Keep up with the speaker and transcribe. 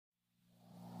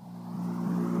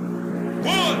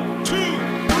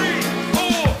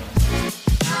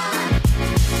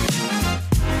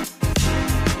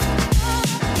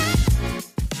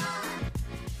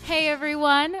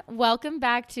everyone. Welcome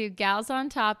back to Gals on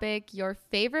Topic, your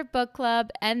favorite book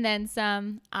club, and then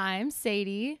some. I'm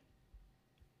Sadie.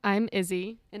 I'm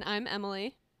Izzy. And I'm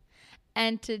Emily.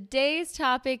 And today's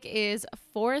topic is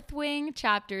Fourth Wing,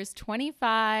 chapters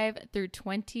 25 through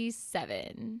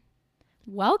 27.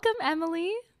 Welcome,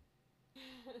 Emily.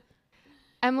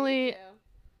 Emily,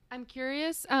 I'm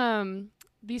curious.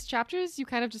 These chapters you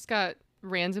kind of just got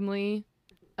randomly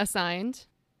assigned.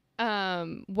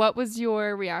 What was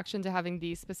your reaction to having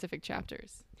these specific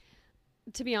chapters?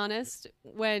 To be honest,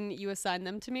 when you assigned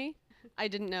them to me, I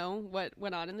didn't know what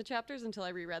went on in the chapters until I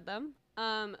reread them.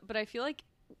 But I feel like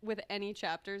with any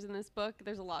chapters in this book,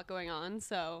 there's a lot going on,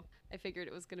 so I figured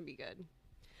it was going to be good.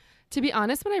 To be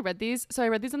honest, when I read these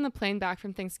on the plane back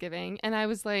from Thanksgiving, and I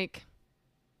was like,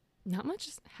 not much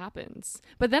happens.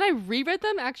 But then I reread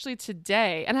them actually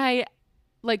today, and I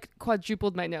like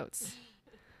quadrupled my notes.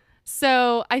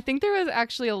 So I think there was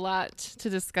actually a lot to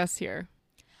discuss here.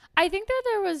 I think that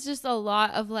there was just a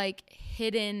lot of like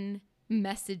hidden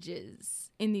messages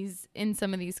in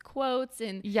some of these quotes,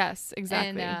 and yes,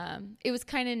 exactly. And it was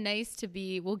kind of nice to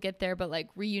be, we'll get there, but like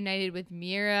reunited with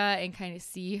Mira and kind of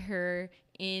see her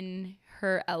in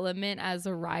her element as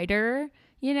a writer,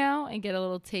 you know, and get a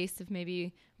little taste of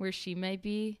maybe where she might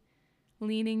be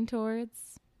leaning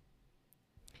towards.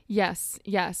 Yes.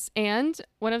 And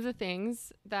one of the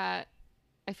things that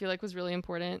I feel like was really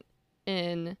important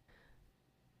in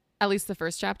at least the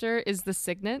first chapter is the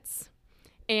signets.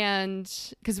 And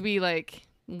because we like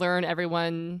learn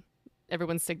everyone's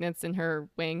signets in her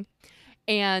wing.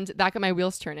 And that got my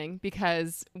wheels turning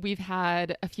because we've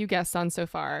had a few guests on so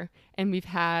far and we've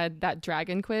had that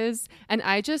dragon quiz. And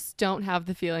I just don't have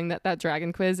the feeling that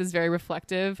dragon quiz is very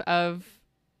reflective of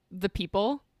the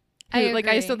people. I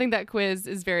just don't think that quiz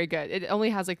is very good. It only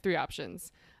has like 3 options.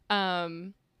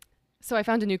 So I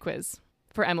found a new quiz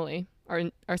for Emily,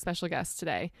 our special guest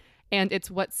today. And it's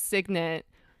what signet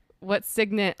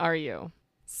are you?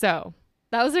 So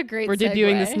that was a great we're segue.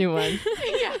 Debuting this new one.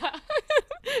 Yeah.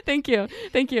 Thank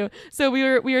you. So we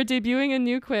are debuting a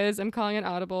new quiz. I'm calling it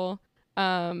Audible.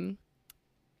 And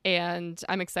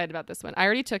I'm excited about this one. I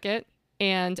already took it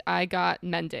and I got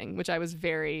mending, which I was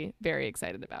very, very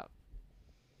excited about.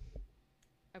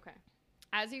 Okay.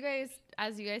 As you guys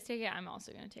take it, I'm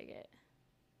also going to take it.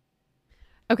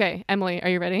 Okay, Emily, are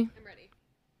you ready? I'm ready.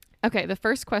 Okay, the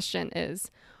first question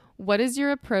is, what is your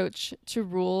approach to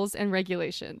rules and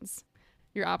regulations?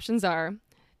 Your options are,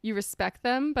 you respect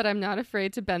them, but I'm not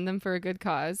afraid to bend them for a good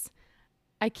cause.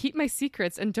 I keep my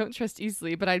secrets and don't trust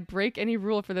easily, but I'd break any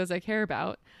rule for those I care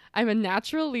about. I'm a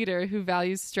natural leader who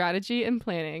values strategy and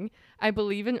planning. I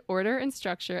believe in order and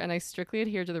structure, and I strictly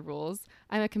adhere to the rules.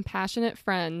 I'm a compassionate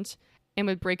friend and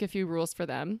would break a few rules for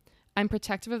them. I'm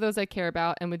protective of those I care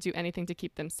about and would do anything to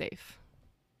keep them safe.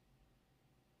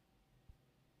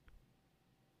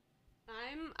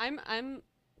 I'm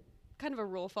kind of a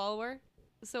rule follower,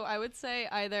 so I would say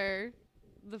either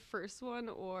the first one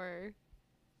or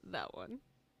that one.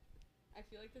 I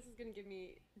feel like this is gonna give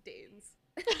me Danes.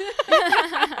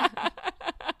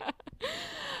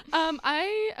 How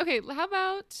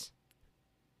about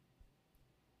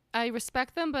I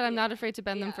respect them, but I'm not afraid to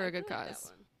bend them for a good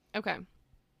cause. Okay.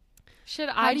 Should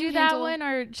I do that one,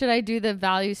 or should I do the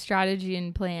value, strategy,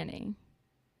 and planning?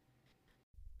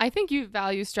 I think you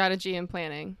value strategy and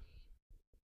planning.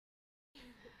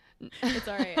 It's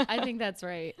all right. I think that's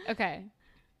right. Okay,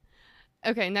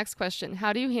 next question.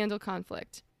 How do you handle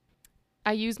conflict?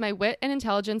 I use my wit and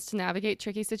intelligence to navigate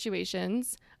tricky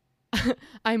situations.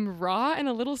 I'm raw and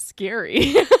a little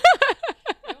scary. I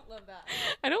don't love that.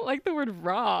 I don't like the word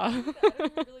raw. I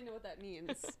don't really know what that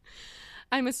means.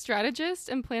 I'm a strategist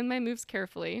and plan my moves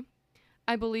carefully.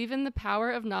 I believe in the power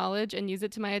of knowledge and use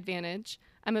it to my advantage.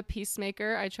 I'm a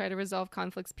peacemaker. I try to resolve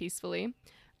conflicts peacefully.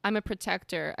 I'm a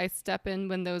protector. I step in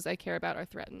when those I care about are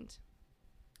threatened.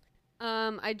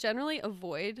 I generally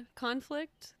avoid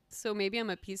conflict, so maybe I'm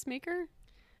a peacemaker.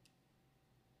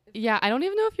 Yeah, I don't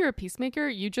even know if you're a peacemaker.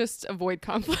 You just avoid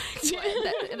conflict.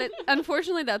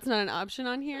 Unfortunately, that's not an option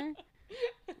on here.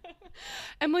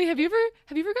 Emily, have you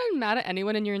ever gotten mad at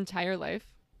anyone in your entire life?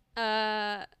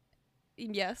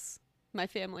 Yes, my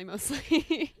family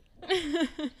mostly.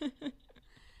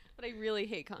 But I really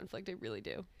hate conflict. I really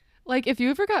do. Like, if you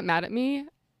ever got mad at me,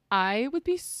 I would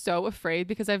be so afraid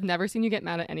because I've never seen you get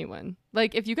mad at anyone.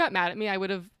 Like, if you got mad at me, I would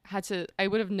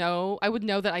know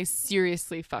that I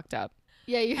seriously fucked up.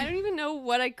 Yeah, I don't even know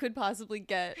what I could possibly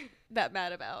get that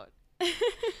mad about.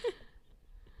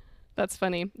 That's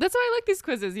funny. That's why I like these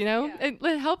quizzes, you know? Yeah.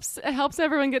 It helps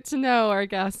everyone get to know our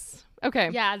guests.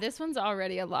 Okay. Yeah, this one's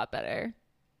already a lot better.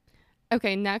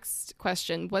 Okay, next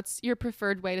question. What's your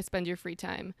preferred way to spend your free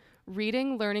time?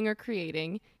 reading, learning, or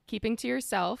creating, keeping to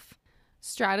yourself,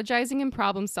 strategizing and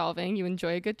problem solving, you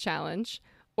enjoy a good challenge,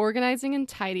 organizing and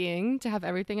tidying to have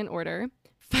everything in order,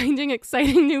 finding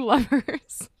exciting new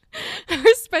lovers,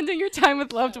 or spending your time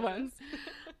with loved ones.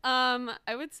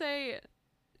 I would say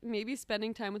maybe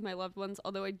spending time with my loved ones,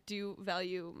 although I do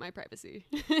value my privacy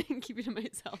and keep it to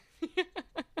myself.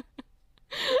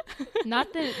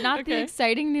 Not the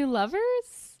exciting new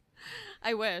lovers?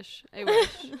 I wish.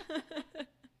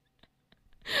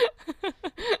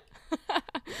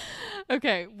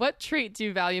 Okay, what trait do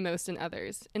you value most in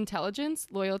others? Intelligence,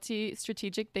 loyalty,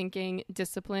 strategic thinking,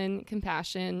 discipline,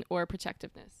 compassion, or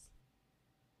protectiveness?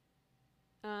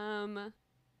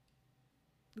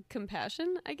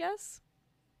 Compassion, I guess.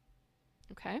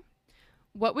 Okay.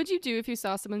 What would you do if you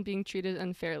saw someone being treated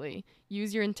unfairly?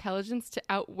 Use your intelligence to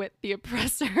outwit the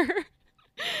oppressor.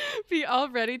 Be all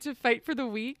ready to fight for the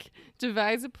weak.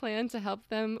 Devise a plan to help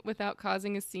them without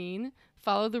causing a scene.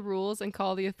 Follow the rules and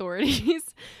call the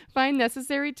authorities. Find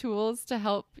necessary tools to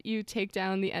help you take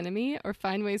down the enemy, or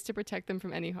find ways to protect them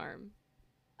from any harm.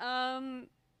 I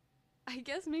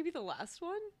guess maybe the last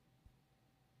one.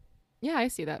 Yeah, I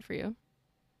see that for you.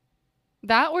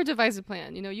 That or devise a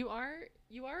plan. You know, you are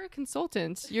a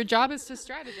consultant. Your job is to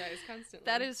strategize constantly.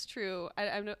 That is true.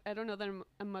 I don't know that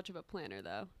I'm much of a planner,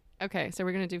 though. Okay, so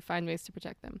we're going to do find ways to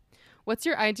protect them. What's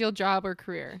your ideal job or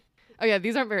career? Oh, yeah,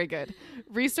 these aren't very good.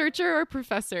 Researcher or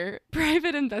professor,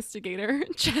 private investigator,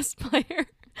 chess player,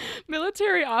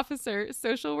 military officer,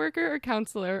 social worker or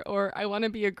counselor, or I want to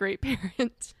be a great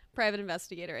parent. Private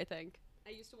investigator, I think.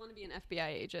 I used to want to be an FBI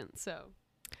agent, so.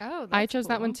 Oh, I chose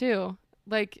that one too.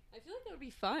 Like, I feel like that would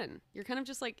be fun. You're kind of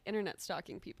just like internet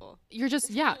stalking people. you're just,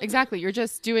 yeah, exactly. You're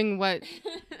just doing what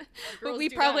But we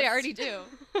probably already do.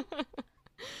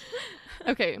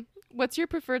 Okay. What's your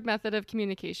preferred method of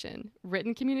communication?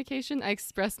 Written communication, I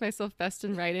express myself best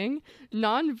in writing.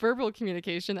 Non-verbal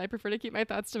communication, I prefer to keep my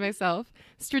thoughts to myself.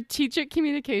 Strategic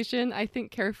communication, I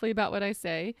think carefully about what I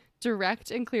say.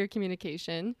 Direct and clear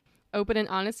communication. Open and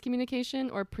honest communication,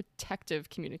 or protective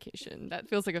communication. That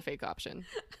feels like a fake option.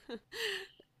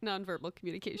 Nonverbal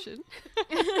communication.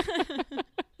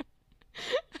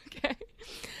 Okay. Can't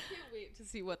wait to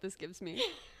see what this gives me.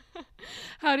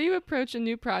 How do you approach a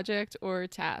new project or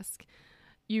task?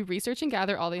 You research and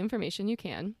gather all the information you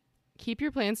can. Keep your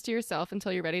plans to yourself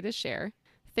until you're ready to share.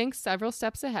 Think several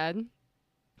steps ahead.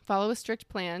 Follow a strict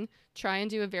plan. Try and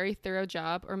do a very thorough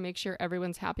job, or make sure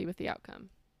everyone's happy with the outcome.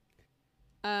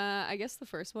 I guess the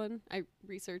first one, I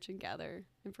research and gather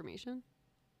information.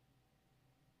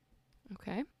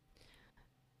 Okay.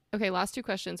 Okay, last two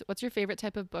questions. What's your favorite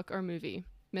type of book or movie?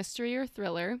 Mystery or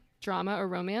thriller? Drama or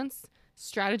romance?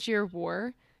 Strategy or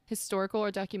war? Historical or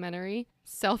documentary?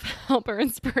 Self-help or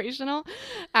inspirational?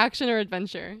 Action or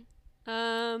adventure?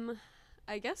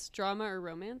 I guess drama or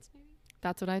romance, maybe?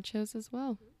 That's what I chose as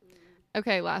well.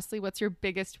 Okay, lastly, what's your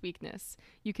biggest weakness?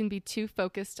 You can be too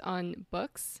focused on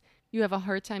books. You have a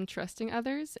hard time trusting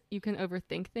others. You can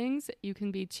overthink things. You can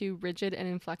be too rigid and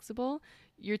inflexible.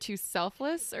 You're too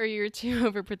selfless, or you're too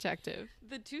overprotective.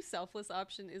 The too selfless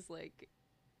option is like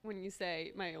when you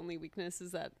say my only weakness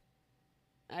is that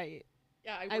I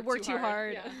work too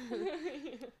hard.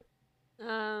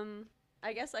 Yeah.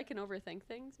 I guess I can overthink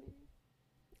things, maybe.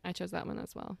 I chose that one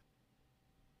as well.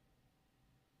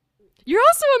 You're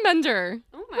also a mender.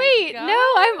 Oh my Wait, God.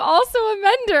 no, I'm also a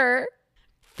mender.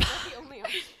 That's the only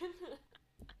option.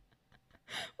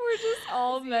 We're just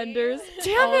all menders.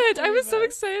 Damn All it. three I was of so us.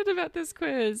 excited about this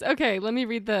quiz. Okay, let me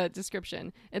read the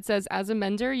description. It says, as a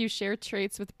mender, you share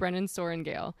traits with Brennan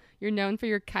Sorengale. You're known for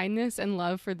your kindness and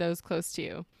love for those close to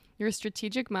you. Your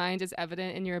strategic mind is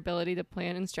evident in your ability to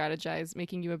plan and strategize,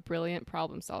 making you a brilliant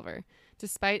problem solver.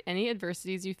 Despite any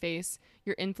adversities you face,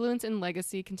 your influence and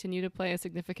legacy continue to play a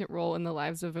significant role in the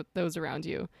lives of those around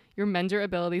you. Your mender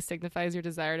ability signifies your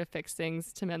desire to fix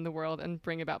things, to mend the world, and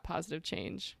bring about positive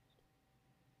change.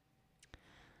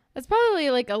 That's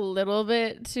probably like a little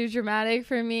bit too dramatic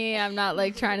for me. I'm not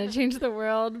like trying to change the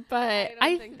world, but I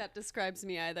don't think that describes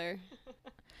me either.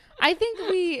 I think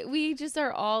we just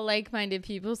are all like-minded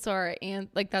people, so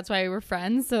that's why we're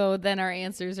friends. So then our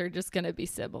answers are just gonna be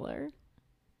similar.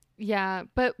 Yeah,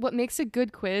 but what makes a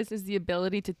good quiz is the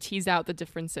ability to tease out the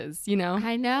differences, you know?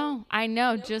 I know.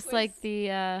 No Just quiz. like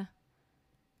the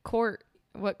court.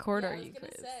 What court are you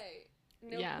quiz?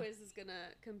 No Yeah. quiz is gonna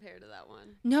compare to that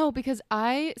one. No, because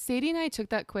Sadie and I took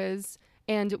that quiz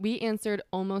and we answered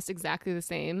almost exactly the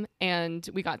same and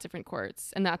we got different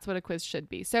courts, and that's what a quiz should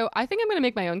be. So I think I'm going to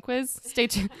make my own quiz. Stay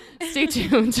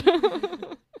tuned.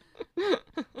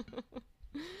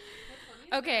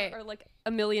 Okay. Or like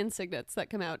a million signets that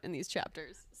come out in these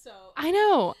chapters. So I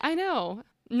know.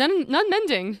 none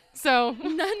mending. So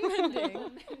None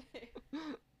mending.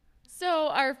 So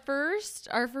our first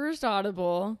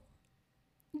audible,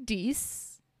 Dees.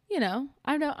 You know,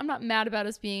 I'm not mad about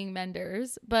us being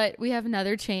menders, but we have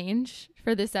another change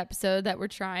for this episode that we're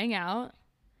trying out.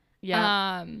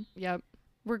 yeah, Yep.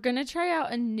 We're going to try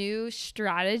out a new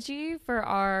strategy for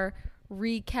our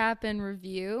recap and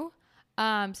review.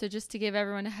 So just to give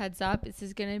everyone a heads up, this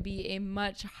is going to be a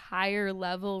much higher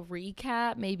level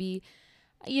recap. Maybe,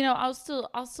 you know, I'll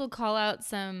still call out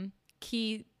some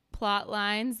key plot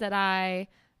lines that I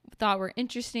thought were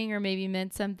interesting or maybe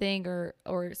meant something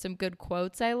or some good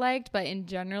quotes I liked, but in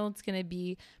general it's going to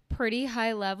be pretty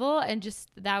high level, and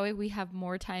just that way we have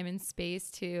more time and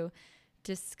space to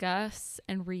discuss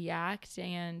and react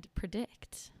and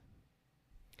predict.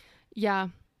 Yeah.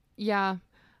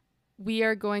 We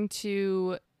are going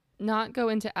to not go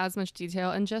into as much detail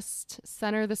and just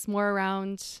center this more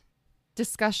around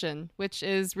discussion, which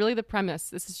is really the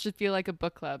premise. This should feel like a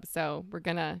book club, so we're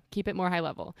gonna keep it more high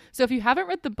level. So if you haven't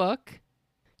read the book,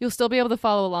 you'll still be able to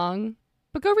follow along,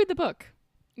 but go read the book.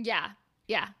 Yeah.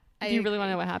 If you really want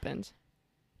to know what happened.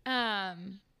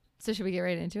 So should we get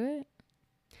right into it?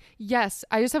 Yes,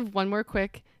 I just have one more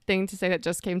quick thing to say that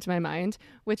just came to my mind,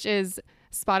 which is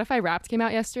Spotify Wrapped came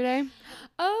out yesterday.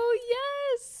 Oh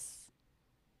yes.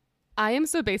 I am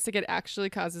so basic it actually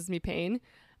causes me pain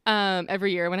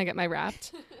every year when I get my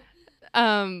Wrapped.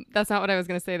 That's not what I was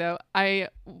going to say though.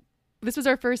 This was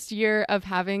our first year of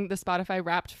having the Spotify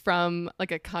Wrapped from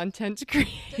like a content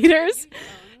creators.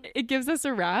 It gives us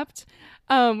a Wrapped,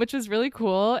 which was really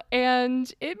cool,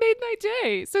 and it made my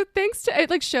day. So thanks to it,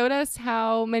 like showed us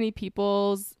how many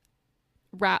people's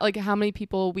how many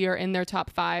people we are in their top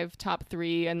 5, top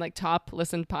 3, and like top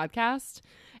listened podcast.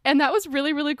 And that was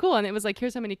really, really cool. And it was like,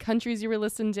 here's how many countries you were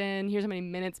listened in. Here's how many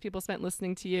minutes people spent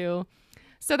listening to you.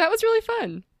 So that was really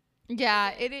fun.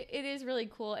 Yeah, it is really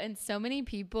cool. And so many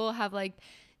people have like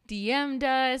DM'd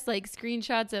us like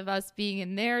screenshots of us being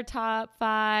in their top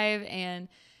 5 and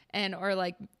or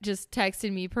like just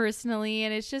texted me personally.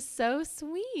 And it's just so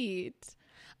sweet.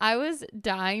 I was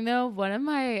dying though. One of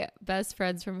my best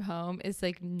friends from home is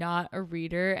like not a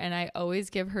reader, and I always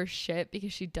give her shit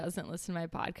because she doesn't listen to my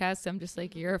podcast. So I'm just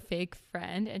like, you're a fake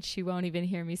friend, and she won't even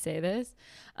hear me say this.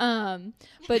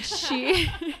 But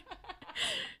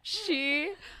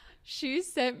she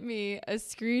sent me a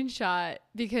screenshot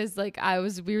because like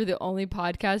we were the only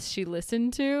podcast she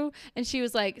listened to, and she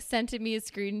was like sent me a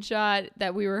screenshot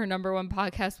that we were her number 1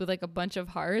 podcast with like a bunch of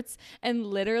hearts, and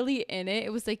literally in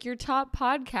it was like, your top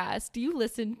podcast you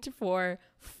listened to for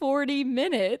 40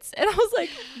 minutes, and I was like,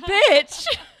 bitch.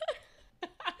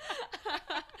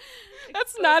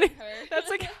 That's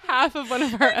like half of one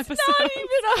of our episodes. Not even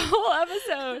a whole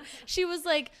episode. She was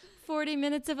like, 40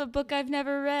 minutes of a book I've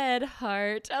never read,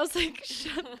 heart. I was like,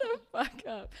 shut the fuck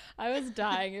up. I was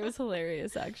dying. It was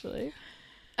hilarious, actually.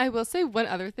 I will say one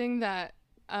other thing that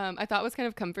I thought was kind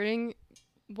of comforting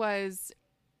was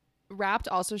Wrapped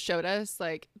also showed us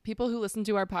like people who listen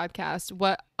to our podcast,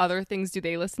 what other things do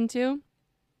they listen to?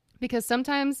 Because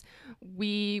sometimes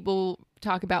we will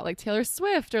talk about like Taylor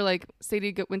Swift, or like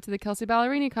Sadie went to the Kelsey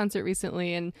Ballerini concert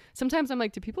recently. And sometimes I'm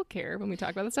like, do people care when we talk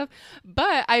about this stuff?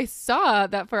 But I saw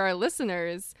that for our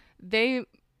listeners, they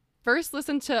first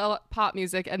listen to pop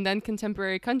music and then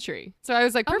contemporary country. So I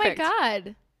was like, perfect. Oh my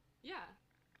God. Yeah.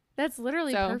 That's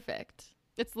literally perfect.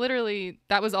 It's literally,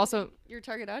 that was also your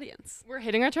target audience. We're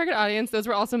hitting our target audience. Those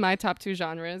were also my top 2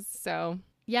 genres. So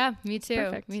yeah, me too.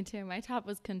 Perfect. Me too. My top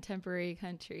was contemporary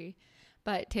country,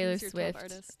 but Taylor Who's your Swift. top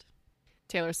artist?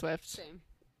 Taylor Swift. Same.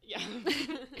 Yeah.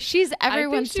 She's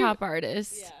everyone's top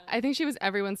artist. Yeah. I think she was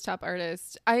everyone's top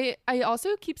artist. I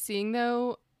also keep seeing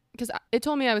though, because it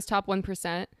told me I was top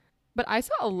 1%, but I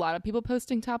saw a lot of people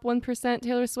posting top 1%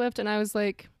 Taylor Swift, and I was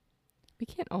like, we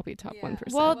can't all be top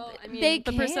 1%. Well, I mean, they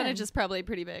the can. percentage is probably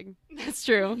pretty big. That's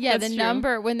true. Yeah, That's the true.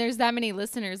 number, when there's that many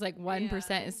listeners, like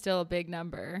 1% is still a big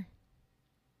number.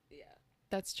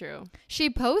 That's true. She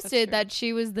posted true. that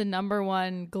she was the number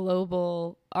 1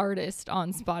 global artist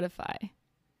on Spotify.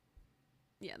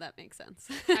 Yeah, that makes sense.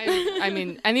 I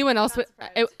mean, anyone else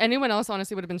surprised. anyone else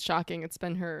honestly would have been shocking. It's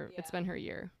been her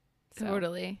year. So.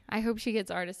 Totally. I hope she gets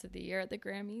Artist of the Year at the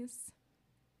Grammys.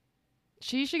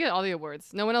 She should get all the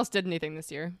awards. No one else did anything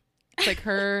this year. It's like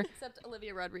her. Except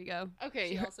Olivia Rodrigo.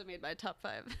 Okay. She also made my top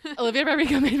 5. Olivia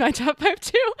Rodrigo made my top 5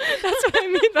 too. That's what I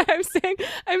mean by I'm saying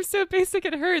I'm so basic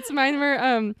it hurts. Mine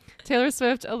were Taylor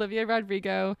Swift, Olivia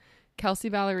Rodrigo, Kelsey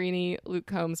Ballerini, Luke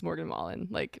Combs, Morgan Wallen.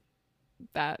 Like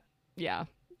that. Yeah.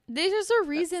 There's a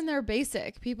reason they're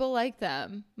basic. People like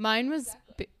them. Mine was,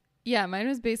 mine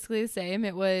was basically the same.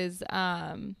 It was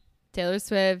Taylor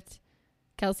Swift,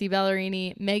 Kelsey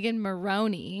Ballerini, Megan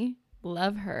Maroney,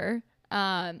 love her.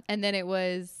 And then it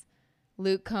was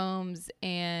Luke Combs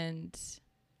and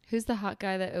who's the hot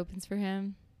guy that opens for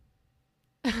him?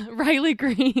 Riley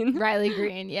Green. Riley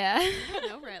Green, yeah. I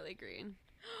know Riley Green.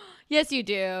 Yes, you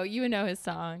do. You would know his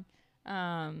song.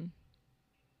 I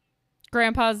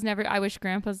wish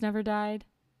Grandpa's never died.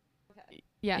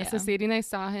 Yeah, so Sadie and I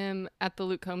saw him at the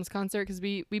Luke Combs concert because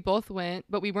we both went,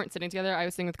 but we weren't sitting together. I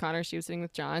was sitting with Connor, she was sitting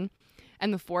with John,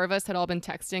 and the four of us had all been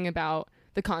texting about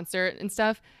the concert and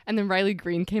stuff, and then Riley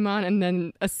Green came on, and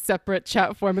then a separate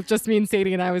chat form with just me and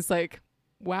Sadie, and I was like,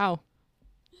 wow,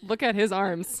 look at his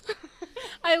arms.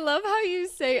 I love how you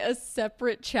say a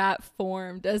separate chat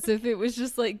formed as if it was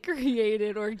just like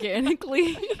created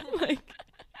organically. like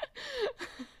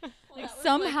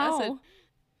somehow. Like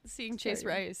seeing Chase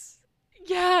Rice.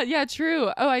 Yeah,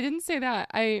 true. Oh, I didn't say that.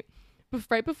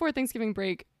 Right before Thanksgiving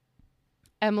break,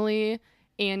 Emily,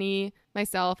 Annie,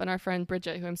 myself, and our friend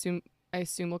Bridget, who I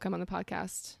assume will come on the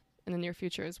podcast in the near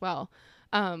future as well,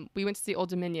 we went to see Old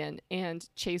Dominion, and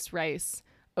Chase Rice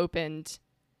opened,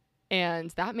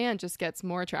 and that man just gets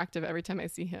more attractive every time I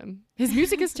see him. His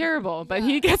music is terrible, but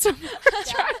he gets more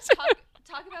attractive.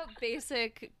 Talk about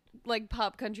basic like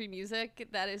pop country music.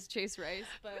 That is Chase Rice.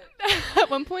 But at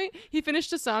one point he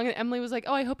finished a song and Emily was like,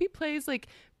 oh, I hope he plays like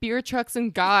Beer Trucks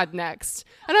and God next.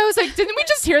 And I was like, didn't we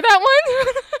just hear that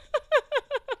one?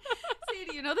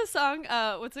 Sadie, you know the song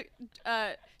what's it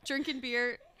drinking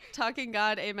beer talking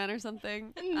God amen or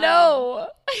something? No.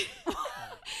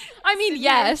 I mean,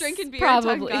 yes, drinking beer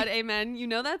probably. talking God amen. You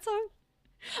know that song?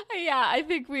 Yeah, I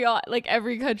think we all like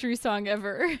every country song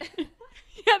ever.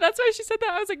 Yeah, that's why she said that.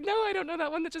 I was like, no, I don't know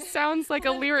that one. That just sounds like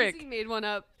a lyric. Lizzie made one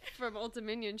up from Old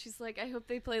Dominion. She's like, I hope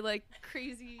they play like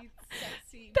crazy,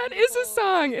 sexy. That is a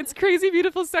song. It's Crazy,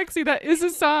 Beautiful, Sexy. That is a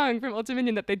song from Old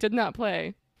Dominion that they did not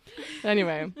play.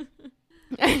 Anyway.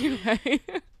 That's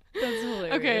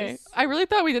hilarious. Okay. I really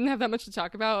thought we didn't have that much to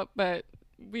talk about, but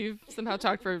we've somehow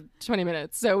talked for 20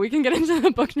 minutes, so we can get into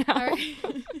the book now. All right.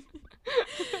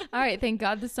 All right, thank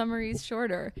God the summary is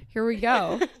shorter. Here we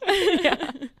go.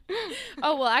 Yeah.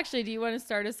 Oh, well, actually, do you want to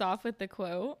start us off with the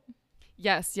quote?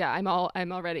 Yes, yeah, I'm all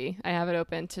ready. I have it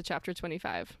open to chapter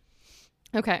 25.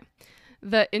 Okay.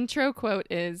 The intro quote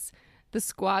is, "The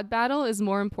squad battle is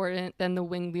more important than the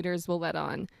wing leaders will let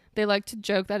on. They like to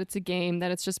joke that it's a game,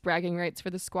 that it's just bragging rights for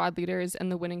the squad leaders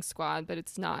and the winning squad, but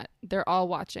it's not. They're all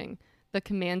watching. The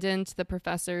commandant, the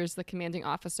professors, the commanding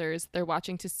officers, they're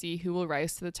watching to see who will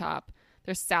rise to the top.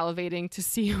 They're salivating to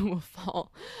see who will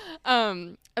fall."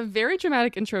 A very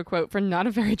dramatic intro quote for not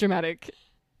a very dramatic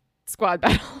squad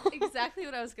battle. Exactly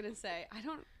what I was going to say. I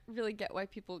don't really get why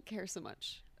people care so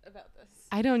much about this.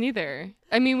 I don't either.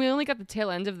 I mean, we only got the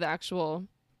tail end of the actual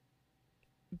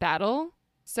battle,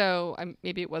 so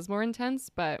maybe it was more intense,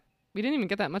 but we didn't even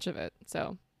get that much of it.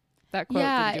 So that quote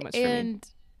didn't do much for me.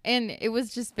 And it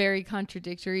was just very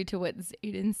contradictory to what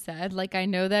Xaden said. Like, I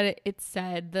know that it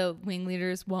said the wing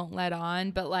leaders won't let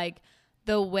on, but like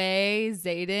the way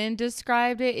Xaden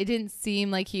described it, it didn't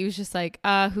seem like he was just like,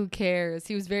 who cares?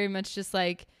 He was very much just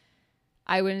like,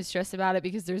 I wouldn't stress about it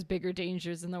because there's bigger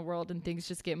dangers in the world and things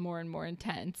just get more and more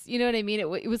intense. You know what I mean?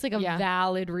 It was like a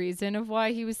valid reason of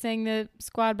why he was saying that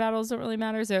squad battles don't really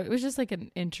matter. So it was just like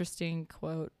an interesting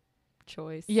quote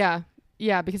choice. Yeah.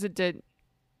 Yeah, because it did.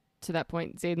 To that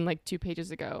point, Xaden, like 2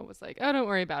 pages ago, was like, oh, don't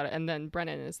worry about it. And then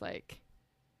Brennan is like,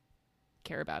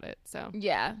 care about it. So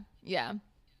yeah.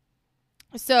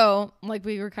 So like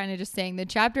we were kind of just saying, the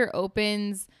chapter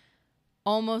opens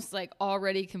almost like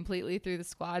already completely through the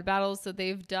squad battles. So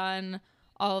they've done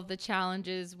all of the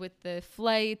challenges with the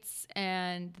flights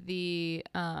and the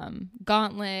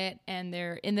gauntlet, and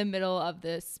they're in the middle of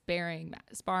the sparring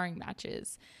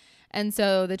matches. And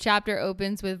so the chapter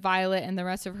opens with Violet and the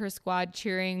rest of her squad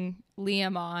cheering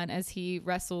Liam on as he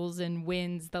wrestles and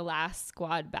wins the last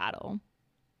squad battle.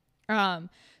 So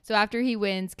after he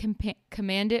wins,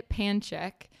 Commandant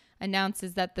Panchek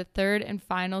announces that the third and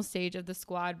final stage of the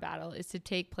squad battle is to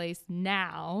take place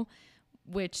now,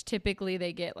 which typically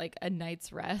they get like a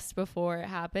night's rest before it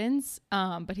happens.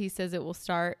 But he says it will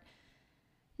start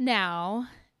now,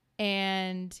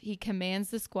 and he commands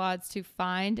the squads to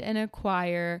find and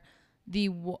acquire the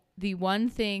one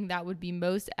thing that would be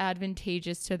most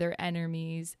advantageous to their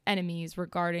enemies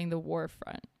regarding the war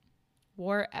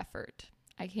effort.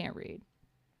 I can't read.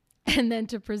 And then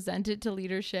to present it to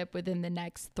leadership within the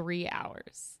next 3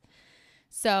 hours.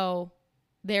 So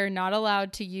they're not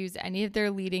allowed to use any of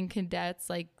their leading cadets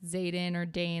like Xaden or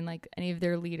Dane, like any of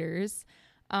their leaders.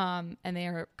 And they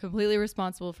are completely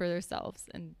responsible for themselves.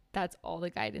 And that's all the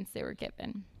guidance they were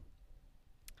given.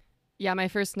 Yeah, my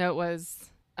first note was,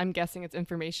 I'm guessing it's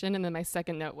information. And then my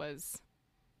second note was,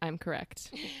 I'm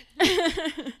correct.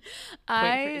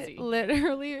 I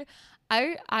literally,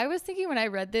 I was thinking when I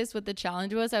read this, what the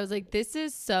challenge was, I was like, this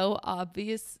is so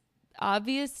obvious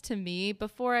to me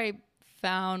before I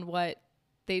found what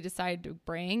they decided to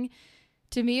bring.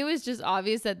 To me, it was just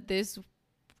obvious that this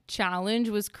challenge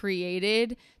was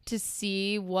created to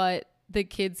see what the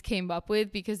kids came up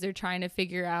with, because they're trying to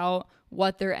figure out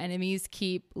what their enemies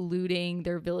keep looting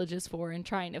their villages for and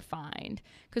trying to find.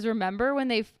 Because remember when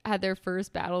they had their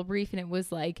first battle brief and it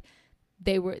was like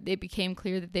they became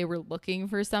clear that they were looking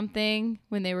for something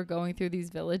when they were going through these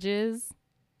villages?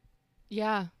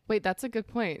 Yeah. Wait, that's a good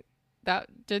point. That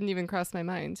didn't even cross my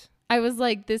mind. I was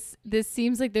like, this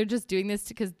seems like they're just doing this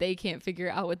because they can't figure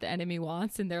out what the enemy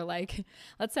wants, and they're like,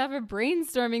 let's have a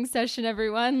brainstorming session,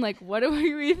 everyone. Like, what do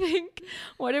we think?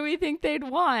 What do we think they'd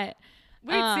want?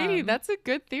 Wait, Sadie, that's a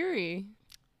good theory.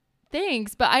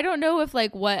 Thanks, but I don't know if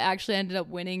like what actually ended up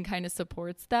winning kind of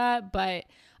supports that. But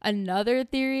another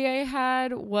theory I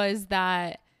had was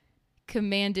that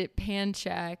Commandant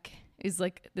Panchak is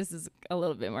like, this is a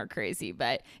little bit more crazy,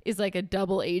 but is like a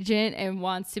double agent and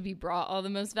wants to be brought all the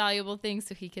most valuable things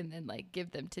so he can then like give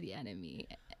them to the enemy.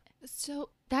 So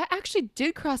that actually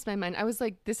did cross my mind. I was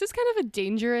like, this is kind of a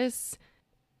dangerous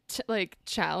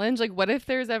challenge. Like, what if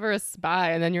there's ever a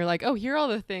spy and then you're like, oh, here are all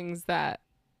the things that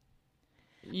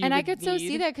you and I would could so need.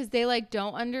 see that because they like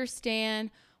don't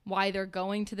understand why they're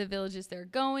going to the villages they're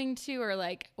going to, or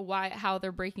like how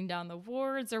they're breaking down the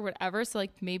wards or whatever. So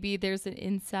like maybe there's an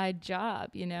inside job,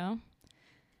 you know,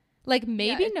 like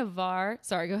maybe Navarre.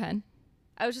 Sorry, go ahead.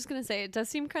 I was just going to say, it does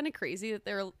seem kind of crazy that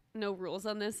there are no rules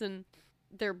on this and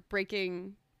they're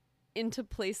breaking into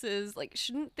places. Like,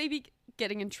 shouldn't they be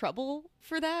getting in trouble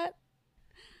for that?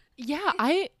 Yeah,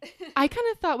 I kind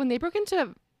of thought when they broke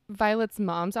into Violet's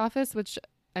mom's office, which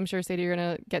I'm sure, Sadie, you're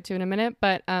going to get to in a minute,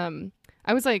 but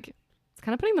I was like, it's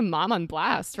kind of putting the mom on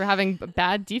blast for having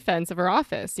bad defense of her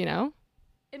office, you know?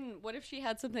 And what if she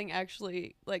had something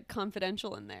actually like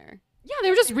confidential in there? Yeah,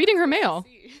 they were just reading her mail.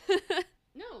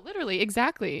 No, literally,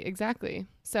 exactly.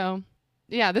 So,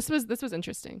 yeah, this was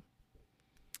interesting.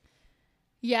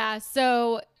 Yeah,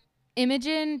 so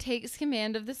Imogen takes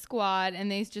command of the squad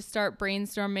and they just start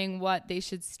brainstorming what they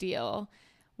should steal.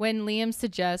 When Liam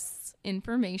suggests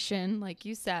information, like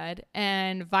you said,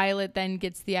 and Violet then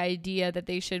gets the idea that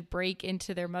they should break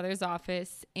into their mother's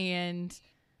office and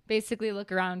basically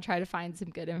look around and try to find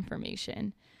some good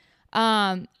information.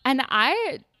 So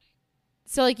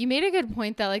like you made a good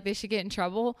point that like they should get in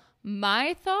trouble.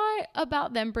 My thought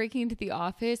about them breaking into the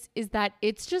office is that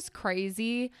it's just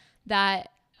crazy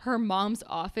that her mom's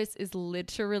office is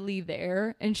literally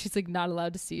there and she's like not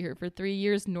allowed to see her for 3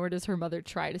 years, nor does her mother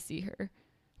try to see her.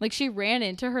 Like, she ran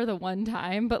into her the one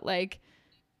time, but, like,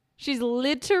 she's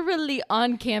literally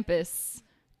on campus.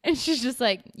 And she's just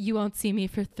like, you won't see me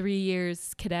for 3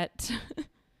 years, cadet.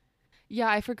 Yeah,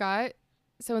 I forgot.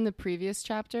 So in the previous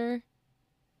chapter,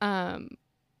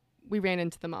 we ran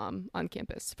into the mom on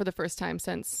campus for the first time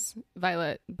since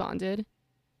Violet bonded.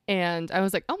 And I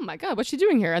was like, oh, my God, what's she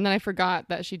doing here? And then I forgot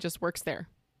that she just works there.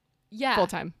 Yeah. Full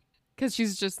time. Because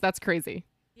that's crazy.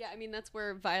 Yeah, I mean, that's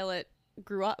where Violet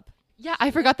grew up. Yeah,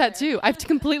 I forgot that too. I've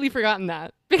completely forgotten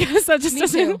that because that just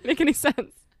doesn't make any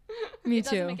sense. Me it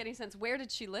too. Doesn't make any sense. Where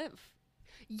did she live?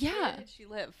 Yeah. Where did she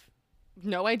live?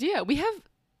 No idea.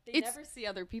 They never see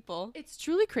other people. It's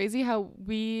truly crazy how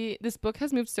this book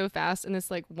has moved so fast in this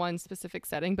like one specific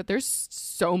setting, but there's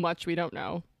so much we don't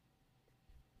know.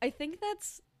 I think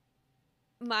that's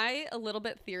my a little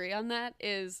bit theory on that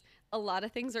is a lot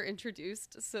of things are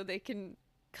introduced so they can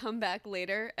come back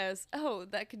later as, oh,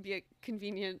 that could be a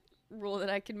convenient rule that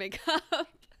I can make up.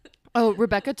 Oh,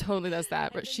 Rebecca totally does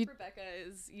that. I think Rebecca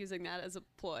is using that as a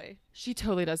ploy. She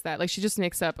totally does that. Like, she just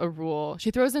makes up a rule.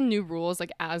 She throws in new rules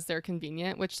like as they're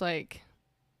convenient, which like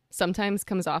sometimes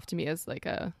comes off to me as like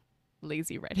a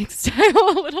lazy writing style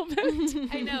a little bit.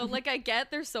 I know, like I get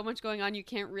there's so much going on you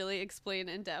can't really explain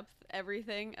in depth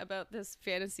everything about this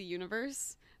fantasy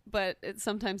universe, but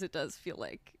sometimes it does feel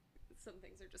like some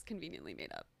things are just conveniently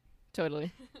made up.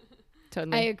 Totally.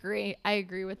 I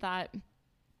agree with that.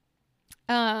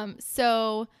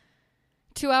 So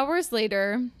 2 hours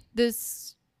later, the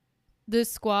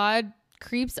squad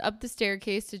creeps up the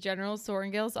staircase to General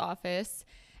Sorrengail's office,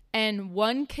 and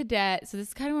one cadet, so this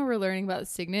is kind of what we're learning about the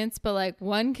signets, but like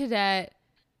one cadet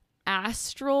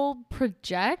astral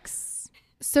projects.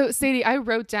 So Sadie, I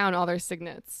wrote down all their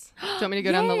signets. Do you want me to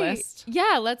go down the list?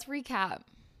 Yeah, let's recap.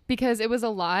 Because it was a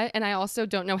lot, and I also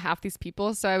don't know half these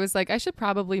people, so I was like, I should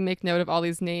probably make note of all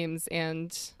these names.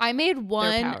 And I made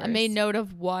note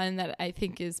of one that I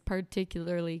think is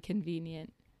particularly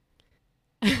convenient.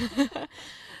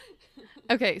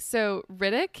 Okay, so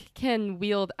Riddick can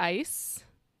wield ice.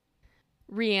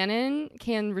 Rhiannon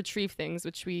can retrieve things,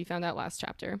 which we found out last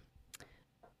chapter,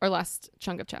 or last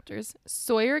chunk of chapters.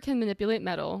 Sawyer can manipulate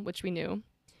metal, which we knew.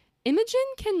 Imogen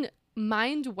can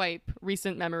mind wipe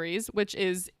recent memories, which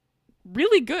is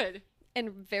really good.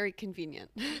 And very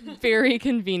convenient. Very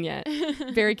convenient.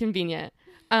 Very convenient.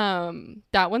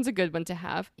 That one's a good one to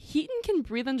have. Heaton can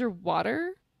breathe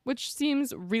underwater, which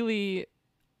seems really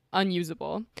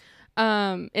unusable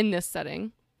in this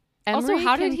setting. Also, Emery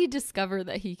how did he discover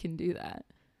that he can do that?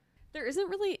 There isn't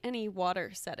really any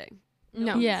water setting.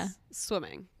 No. one's Yeah.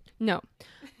 Swimming. No.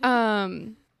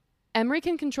 Emery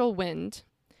can control wind.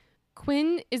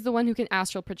 Quinn is the one who can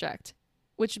astral project,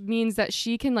 which means that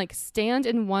she can like stand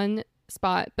in one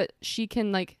spot, but she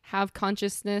can like have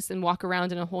consciousness and walk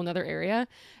around in a whole nother area.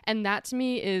 And that to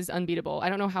me is unbeatable. I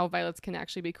don't know how Violet's can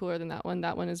actually be cooler than that one.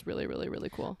 That one is really, really, really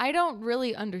cool. I don't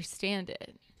really understand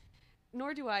it.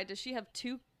 Nor do I. Does she have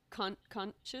two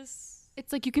conscious?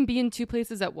 It's like you can be in two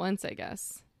places at once, I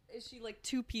guess. Is she like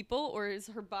two people, or is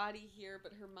her body here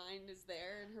but her mind is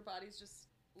there and her body's just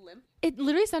limp? It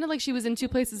literally sounded like she was in two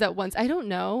places at once. I don't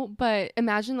know, but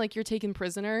imagine like you're taken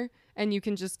prisoner and you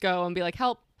can just go and be like,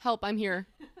 help, I'm here,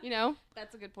 you know?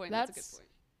 That's a good point. That's That's a good point.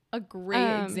 a great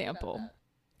Um, example.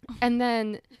 And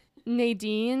then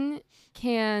Nadine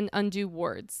can undo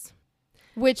wards.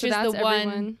 Which So is that's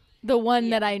the one Yeah.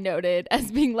 that I noted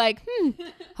as being like,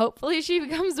 hopefully she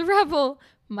becomes a rebel.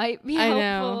 Might be I helpful.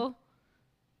 know.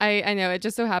 I know. It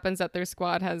just so happens that their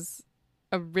squad has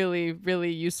a really,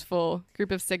 really useful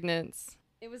group of signets.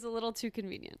 It was a little too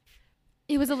convenient.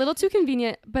 It was a little too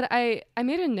convenient, but I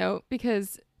made a note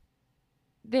because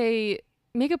they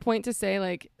make a point to say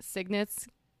like signets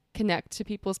connect to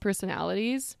people's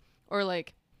personalities, or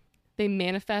like they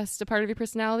manifest a part of your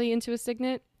personality into a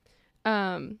signet.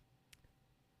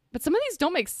 But some of these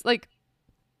don't make like,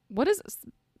 what does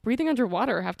breathing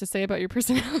underwater have to say about your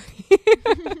personality?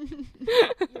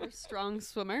 You're a strong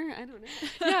swimmer. I don't know.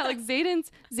 Yeah, like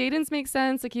Zayden's makes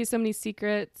sense. Like he has so many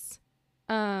secrets.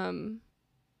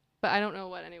 But I don't know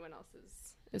what anyone else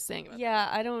is saying about Yeah,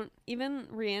 I don't. Even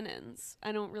Rhiannon's,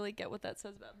 I don't really get what that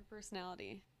says about her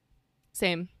personality. that.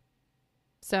 Same.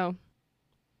 So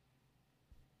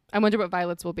I wonder what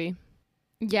Violet's will be.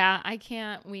 Yeah, I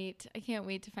can't wait. I can't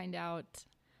wait to find out.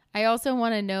 I also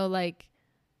want to know, like,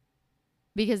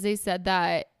 because they said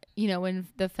that, you know, when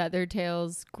the feather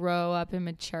tails grow up and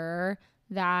mature,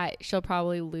 that she'll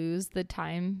probably lose the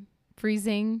time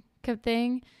freezing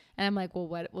thing. And I'm like, well,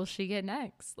 what will she get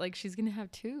next? Like, she's going to have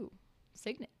two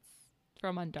signets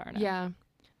from Undarna. Yeah.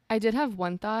 I did have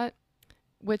one thought,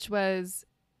 which was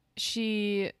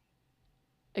she,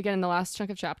 again, in the last chunk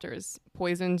of chapters,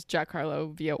 poisoned Jack Harlow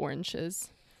via oranges,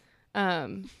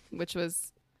 which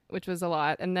was a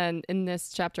lot. And then in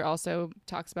this chapter also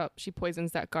talks about she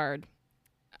poisons that guard.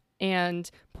 And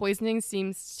poisoning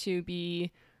seems to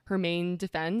be her main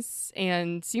defense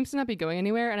and seems to not be going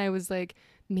anywhere. And I was like,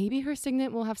 maybe her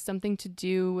signet will have something to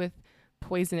do with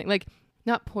poisoning. Like,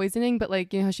 not poisoning, but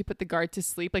like, you know how she put the guard to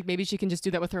sleep? Like, maybe she can just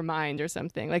do that with her mind or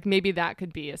something. Like, maybe that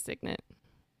could be a signet.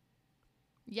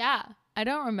 Yeah. I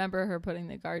don't remember her putting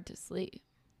the guard to sleep.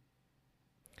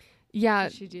 Yeah,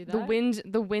 Did she do that?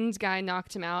 the wind guy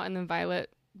knocked him out, and then Violet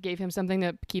gave him something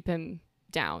to keep him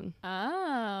down.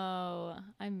 Oh,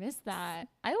 I missed that.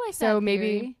 I like So that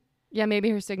maybe- theory. Yeah, maybe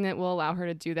her signet will allow her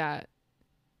to do that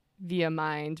via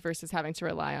mind versus having to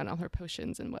rely on all her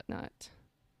potions and whatnot.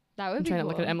 That would I'm be trying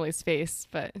cool. to look at Emily's face,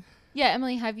 but Yeah,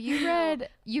 Emily, have you read?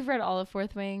 You've read all of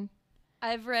Fourth Wing.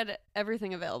 I've read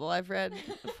everything available. I've read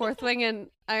Fourth Wing and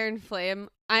Iron Flame.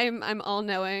 I'm all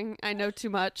knowing. I know too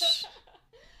much.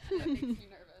 That makes me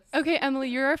nervous. okay, Emily,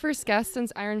 you're our first guest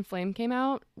since Iron Flame came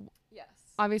out. Yes.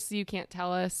 Obviously, you can't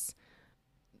tell us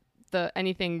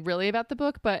anything really about the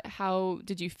book, but how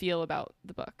did you feel about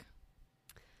the book?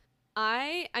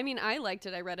 I mean, I liked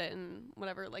it. I read it in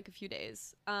whatever, like a few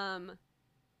days.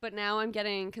 But now I'm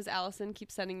getting, because Allison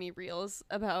keeps sending me reels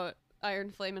about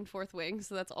Iron Flame and Fourth Wing,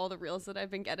 so that's all the reels that I've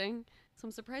been getting. So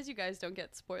I'm surprised you guys don't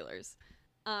get spoilers.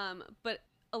 But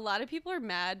a lot of people are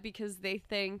mad because they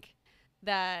think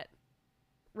that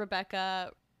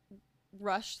Rebecca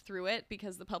rushed through it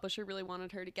because the publisher really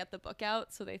wanted her to get the book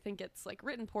out, so they think it's like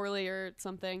written poorly or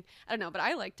something. I don't know, but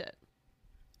I liked it.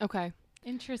 Okay.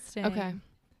 Interesting. Okay.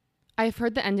 I've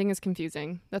heard the ending is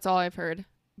confusing. That's all I've heard.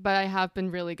 But I have been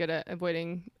really good at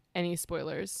avoiding any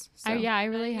spoilers. So. I really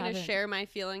I'm gonna haven't. share my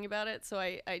feeling about it, so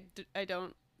I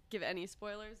don't give any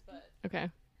spoilers, but Okay.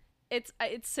 it's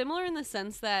similar in the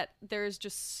sense that there's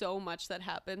just so much that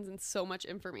happens and so much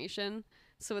information,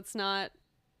 so it's not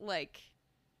like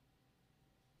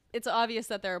it's obvious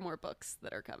that there are more books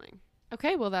that are coming.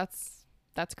 Okay, well that's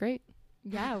great.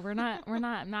 Yeah, we're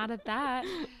not mad at that.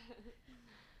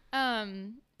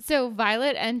 So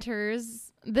Violet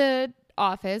enters the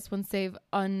office once they've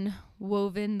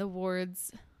unwoven the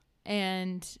wards,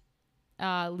 and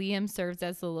Liam serves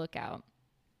as the lookout.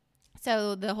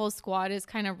 So the whole squad is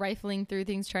kind of rifling through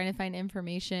things, trying to find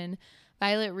information.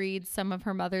 Violet reads some of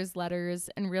her mother's letters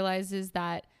and realizes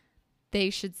that they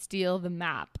should steal the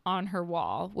map on her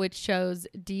wall, which shows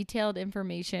detailed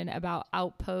information about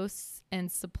outposts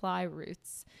and supply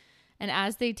routes. And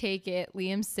as they take it,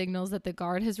 Liam signals that the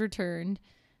guard has returned.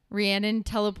 Rhiannon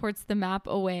teleports the map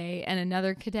away, and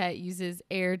another cadet uses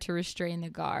air to restrain the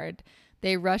guard.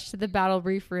 They rush to the battle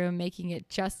brief room, making it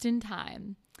just in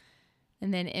time.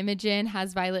 And then Imogen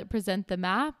has Violet present the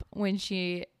map. When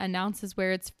she announces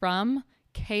where it's from,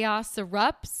 chaos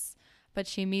erupts, but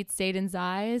she meets Zayden's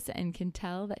eyes and can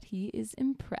tell that he is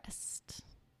impressed.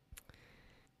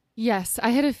 Yes, I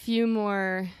had a few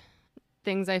more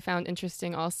things I found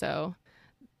interesting also.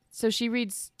 So she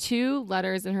reads 2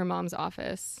 letters in her mom's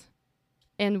office,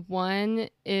 and one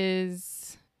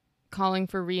is calling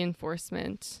for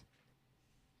reinforcement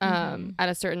at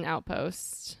a certain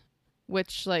outpost,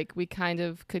 which like we kind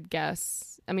of could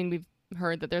guess. I mean, we've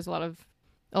heard that there's a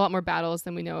lot more battles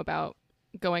than we know about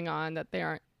going on, that they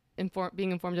aren't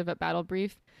being informed of at battle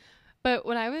brief. But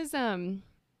when I was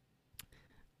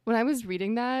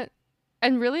reading that,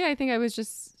 and really I think I was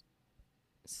just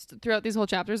throughout these whole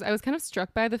chapters, I was kind of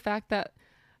struck by the fact that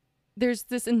there's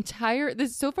this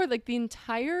so far, like the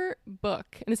entire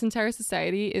book and this entire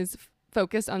society is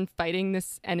focused on fighting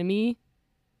this enemy,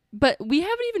 but we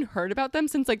haven't even heard about them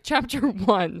since like chapter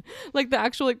 1, like the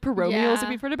actual like Paromials. Yeah. Like,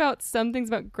 we've heard about some things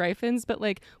about Gryphons, but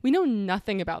like we know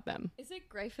nothing about them. Is it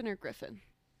Gryphon or Griffin?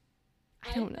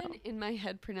 I don't know. I've been in my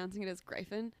head pronouncing it as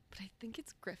Gryphon, but I think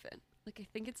it's Griffin. Like, I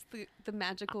think it's the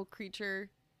magical creature.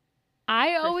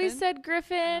 I always Griffin? said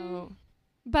Griffin, Oh.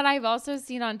 but I've also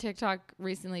seen on TikTok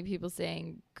recently people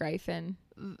saying Gryphon.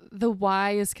 The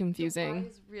Y is The confusing. Y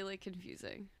is really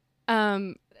confusing.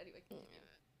 Um, But anyway,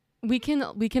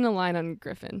 we can align on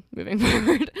Griffin moving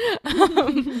forward.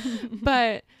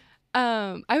 But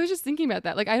I was just thinking about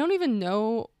that. Like, I don't even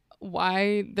know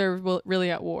why they're really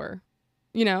at war.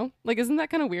 You know, like, isn't that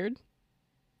kind of weird?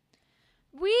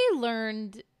 We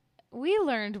learned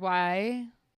why.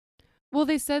 Well,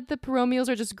 they said the Paromials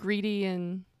are just greedy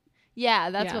and Yeah,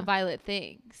 that's Yeah. what Violet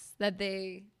thinks, that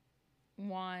they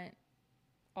want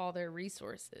all their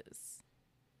resources.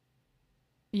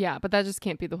 yeah, but that just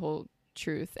can't be the whole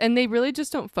truth. And they really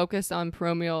just don't focus on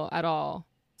Paromial at all.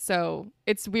 So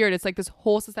it's weird. It's like this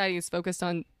whole society is focused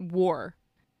on war,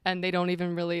 and they don't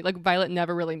even really, like, Violet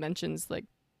never really mentions like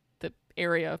the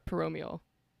area of Paromial,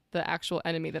 the actual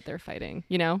enemy that they're fighting,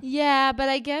 you know? Yeah, but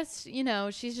I guess,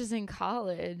 she's just in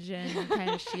college and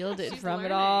kind of shielded She's from it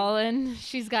learning. all. And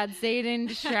she's got Zayden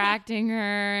distracting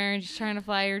her. And she's trying to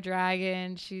fly her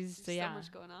dragon. there's so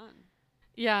much going on.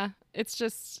 Yeah, it's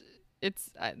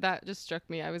that just struck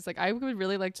me. I was like, I would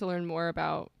really like to learn more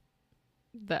about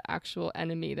the actual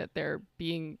enemy that they're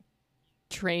being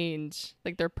trained,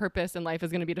 like their purpose in life is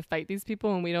going to be to fight these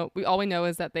people, and all we know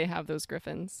is that they have those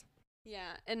griffins.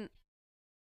 Yeah, and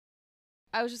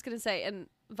I was just going to say, and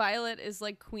Violet is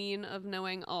like queen of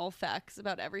knowing all facts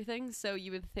about everything, so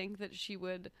you would think that she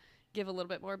would give a little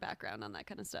bit more background on that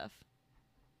kind of stuff.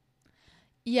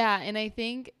 Yeah, and I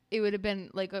think it would have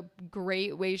been like a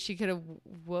great way she could have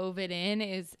wove it in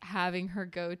is having her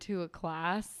go to a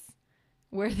class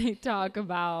where they talk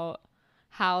about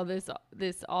how this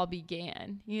all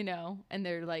began, and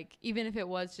they're like, even if it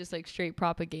was just like straight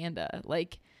propaganda,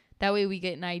 like that way we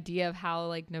get an idea of how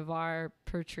like Navarre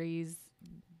portrays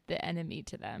the enemy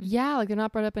to them. Yeah, like they're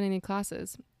not brought up in any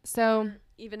classes. So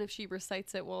Even if she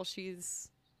recites it while she's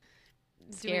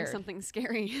doing Scared. something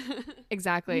scary.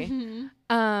 exactly.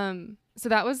 Mhm. So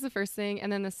that was the first thing,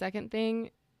 and then the second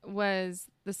thing was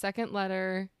the second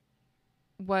letter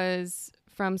was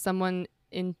from someone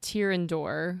in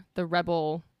Tirandor, the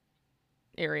rebel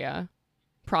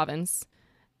province,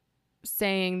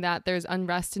 saying that there's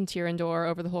unrest in Tirandor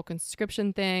over the whole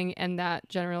conscription thing, and that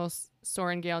General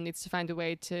Sorengale needs to find a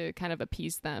way to kind of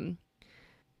appease them,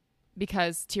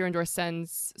 because Tirandor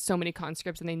sends so many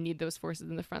conscripts and they need those forces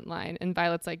in the front line. And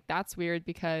Violet's like, that's weird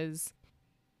because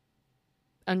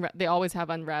they always have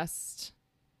unrest,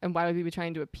 and why would we be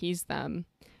trying to appease them?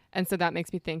 And so that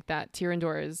makes me think that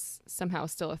Tirandor is somehow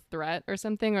still a threat or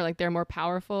something, or like they're more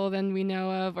powerful than we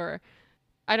know of, or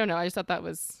I don't know. I just thought that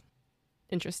was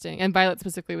interesting. And Violet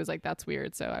specifically was like, that's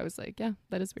weird. So I was like, yeah,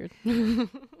 that is weird.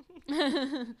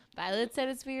 Violet said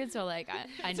it's weird, so like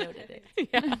I noted it.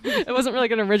 Yeah, it wasn't really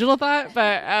like an original thought,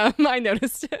 but I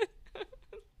noticed it.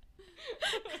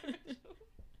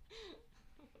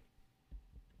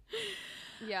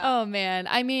 Yeah. Oh man.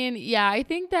 I mean, yeah, I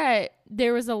think that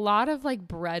there was a lot of like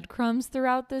breadcrumbs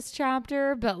throughout this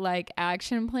chapter, but like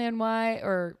action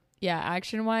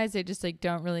wise, they just like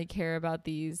don't really care about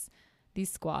these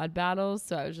squad battles.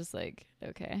 So I was just like,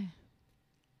 okay.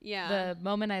 Yeah. The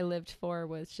moment I lived for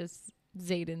was just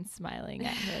Xaden smiling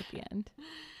at her at the end.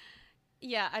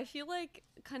 Yeah, I feel like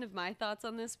kind of my thoughts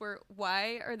on this were,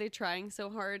 why are they trying so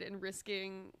hard and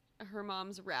risking her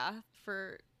mom's wrath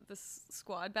for this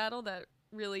squad battle that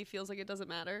really feels like it doesn't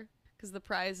matter, because the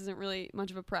prize isn't really much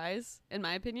of a prize, in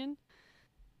my opinion.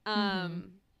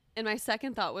 And my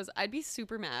second thought was, I'd be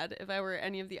super mad if I were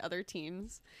any of the other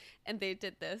teams and they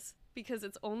did this, because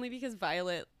it's only because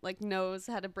Violet like knows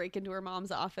how to break into her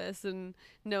mom's office and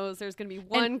knows there's going to be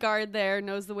one guard there,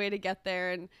 knows the way to get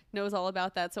there, and knows all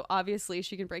about that. So obviously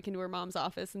she can break into her mom's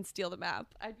office and steal the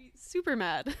map. I'd be super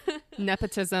mad.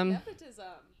 Nepotism. Nepotism.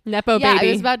 Nepo Yeah, baby.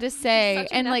 I was about to say,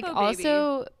 Such a and like Nepo baby.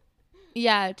 also,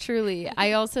 yeah, truly.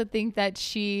 I also think that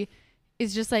she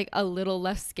is just like a little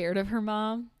less scared of her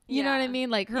mom. You know what I Yeah. mean?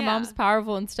 Like her Yeah. mom's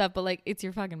powerful and stuff, but like it's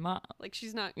your fucking mom. Like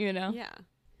she's not, You know? yeah.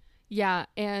 Yeah,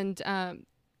 and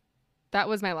that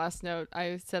was my last note.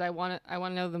 I said I want to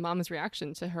know the mom's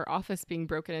reaction to her office being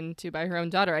broken into by her own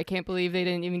daughter. I can't believe they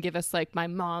didn't even give us like my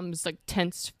mom's like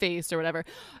tense face or whatever.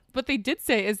 What they did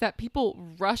say is that people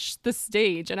rushed the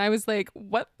stage, and I was like,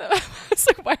 what the? I was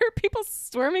like, why are people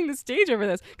storming the stage over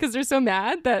this? Because they're so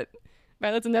mad that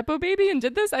Violet's a nepo baby and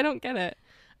did this. I don't get it.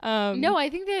 No, I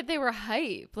think that they were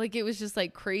hype. Like it was just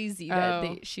like crazy that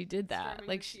Oh. she did that. Storming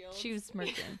Like the field. she was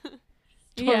smirking.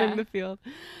 Storming Yeah. the field.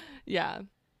 Yeah.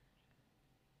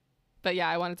 But yeah,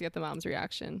 I wanted to get the mom's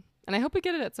reaction. And I hope we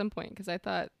get it at some point, because I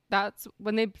thought that's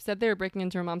when they said they were breaking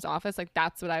into her mom's office, like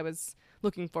that's what I was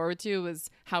looking forward to,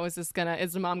 was how is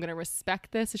the mom gonna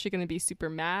respect this? Is she gonna be super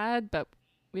mad? But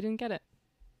we didn't get it.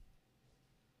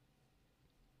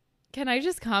 Can I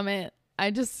just comment? I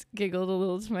just giggled a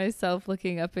little to myself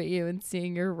looking up at you and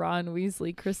seeing your Ron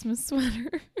Weasley Christmas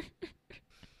sweater.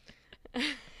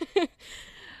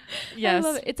 Yes. I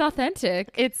love it. It's authentic.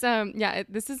 It's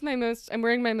this is I'm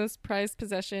wearing my most prized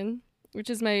possession, which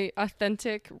is my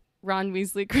authentic Ron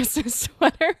Weasley Christmas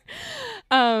sweater.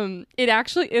 It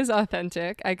actually is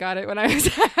authentic. I got it when I was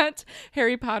at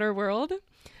Harry Potter World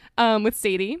with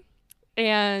Sadie.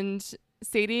 And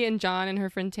Sadie and John and her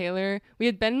friend Taylor, we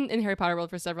had been in Harry Potter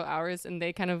World for several hours, and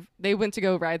they went to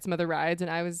go ride some other rides,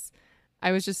 and I was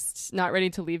just not ready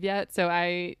to leave yet, so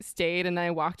I stayed and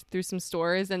I walked through some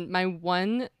stores, and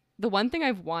the one thing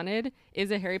I've wanted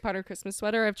is a Harry Potter Christmas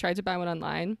sweater. I've tried to buy one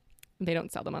online. They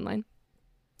don't sell them online.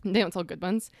 They don't sell good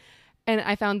ones. And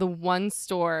I found the one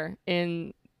store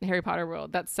in Harry Potter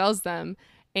World that sells them,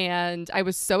 and I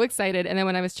was so excited. And then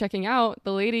when I was checking out,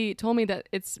 the lady told me that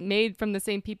it's made from the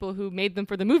same people who made them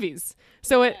for the movies.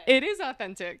 So it is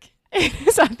authentic. It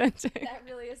is authentic. That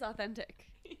really is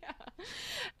authentic. Yeah.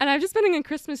 And I've just been in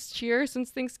Christmas cheer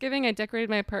since Thanksgiving. I decorated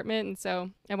my apartment, and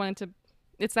so I wanted to,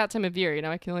 it's that time of year, you know,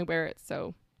 I can only wear it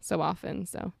so often.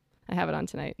 So I have it on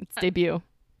tonight. It's debut.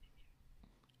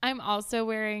 I'm also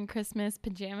wearing Christmas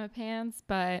pajama pants,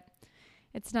 but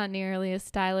it's not nearly as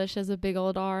stylish as a big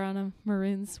old R on a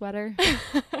maroon sweater.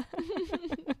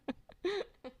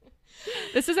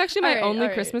 This is actually my All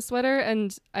right. Christmas sweater,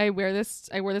 and I wore this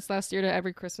last year to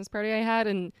every Christmas party I had,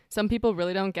 and some people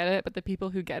really don't get it, but the people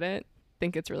who get it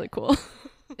think it's really cool.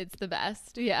 It's the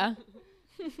best. Yeah.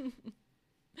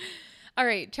 All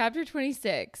right, chapter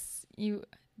 26.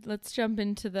 Let's jump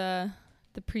into the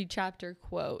pre-chapter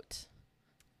quote.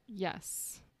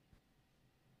 Yes.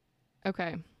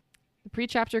 Okay. The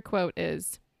pre-chapter quote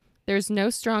is, "There's no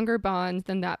stronger bond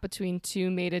than that between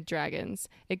two mated dragons.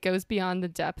 It goes beyond the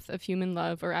depth of human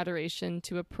love or adoration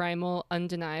to a primal,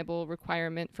 undeniable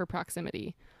requirement for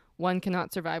proximity. One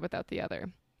cannot survive without the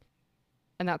other."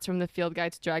 And that's from the Field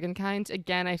Guide to Dragonkind.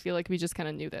 Again, I feel like we just kind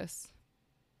of knew this.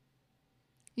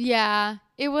 Yeah,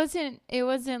 it wasn't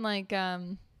like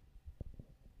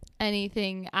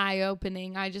anything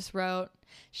eye-opening. I just wrote,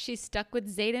 she's stuck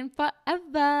with Xaden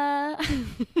forever.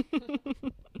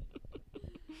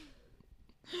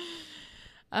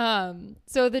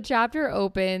 So the chapter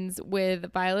opens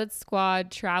with Violet's squad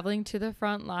traveling to the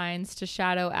front lines to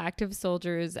shadow active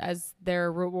soldiers as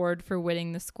their reward for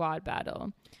winning the squad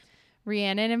battle.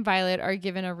 Rhiannon and Violet are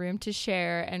given a room to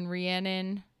share, and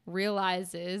Rhiannon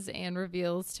realizes and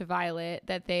reveals to Violet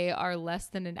that they are less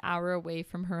than an hour away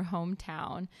from her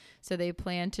hometown, so they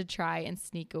plan to try and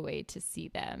sneak away to see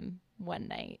them one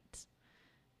night.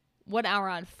 1 hour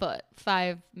on foot,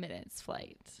 5 minutes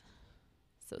flight.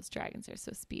 Those dragons are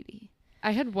so speedy.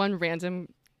 I had one random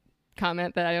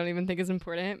comment that I don't even think is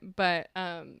important, but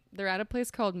they're at a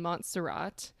place called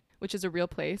Montserrat, which is a real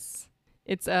place.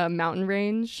 It's a mountain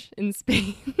range in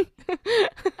Spain.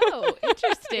 Oh,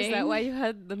 interesting. Is that why you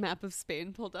had the map of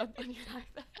Spain pulled up on your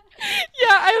iPad? Yeah,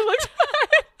 I looked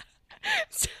at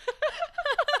it.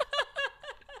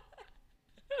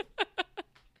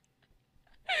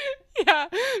 Yeah,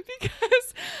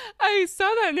 because I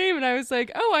saw that name and I was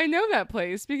like, oh, I know that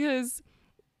place because,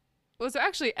 well, so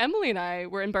actually Emily and I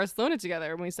were in Barcelona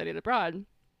together when we studied abroad.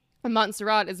 And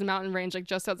Montserrat is a mountain range like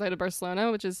just outside of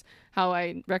Barcelona, which is how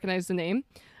I recognize the name.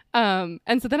 And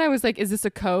so then I was like, is this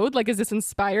a code? Like, is this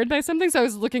inspired by something? So I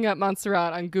was looking up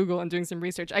Montserrat on Google and doing some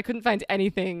research. I couldn't find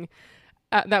anything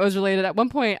that was related. At one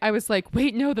point I was like,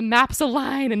 wait, no, the map's a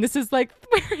line and this is like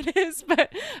where it is.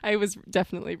 But I was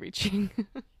definitely reaching.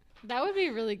 That would be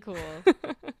really cool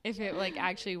if it like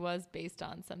actually was based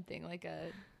on something like a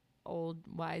old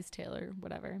wise tale or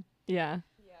whatever. Yeah.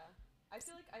 Yeah. I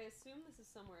feel like I assume this is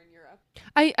somewhere in Europe.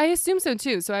 I assume so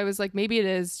too. So I was like, maybe it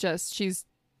is just she's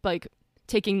like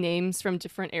taking names from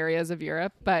different areas of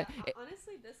Europe. But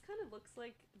Honestly, this kind of looks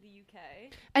like the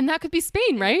UK. and that could be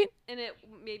Spain, right? And it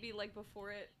maybe like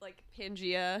before it like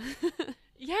Pangea.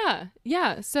 Yeah.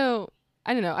 Yeah. So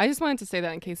I don't know. I just wanted to say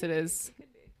that in case it is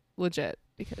Could be. legit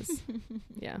because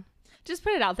yeah. Just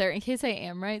put it out there in case I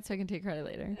am right so I can take credit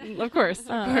later. Of course.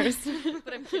 Of course.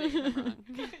 But I'm kidding. I'm wrong.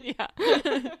 Yeah.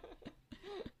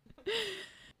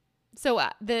 So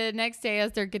the next day,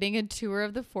 as they're getting a tour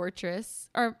of the fortress,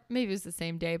 or maybe it was the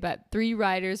same day, but 3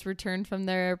 riders returned from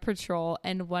their patrol,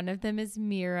 and one of them is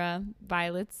Mira,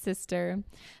 Violet's sister,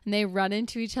 and they run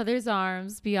into each other's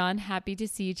arms, beyond happy to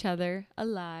see each other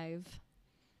alive.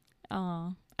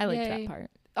 Aw, I liked Yay. that part.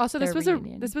 Also, Their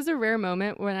reunion. this was a rare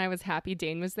moment when I was happy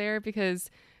Dane was there because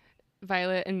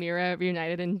Violet and Mira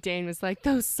reunited and Dane was like,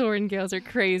 those Sorengales are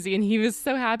crazy, and he was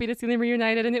so happy to see them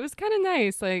reunited, and it was kind of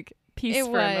nice, like peace It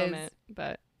for was. a moment.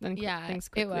 But then things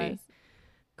it was.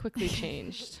 quickly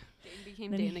changed. Dane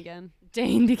became Then Dane again.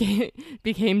 Dane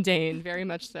became Dane, very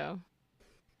much so.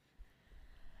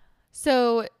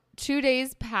 So 2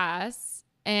 days pass,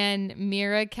 and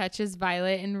Mira catches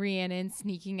Violet and Rhiannon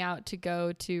sneaking out to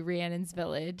go to Rhiannon's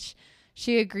village.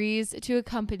 She agrees to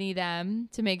accompany them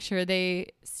to make sure they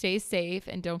stay safe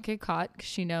and don't get caught, because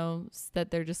she knows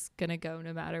that they're just going to go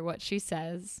no matter what she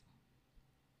says.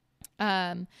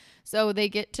 So they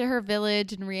get to her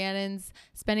village, and Rhiannon's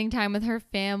spending time with her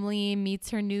family, meets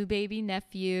her new baby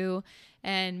nephew,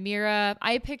 and Mira,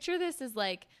 I picture this as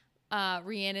like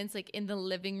Rhiannon's like in the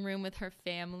living room with her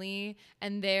family,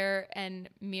 and Mira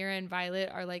and Violet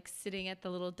are like sitting at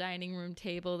the little dining room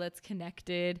table that's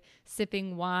connected,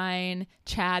 sipping wine,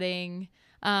 chatting.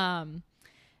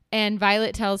 And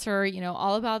Violet tells her,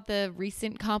 all about the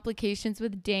recent complications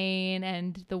with Dane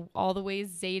and all the ways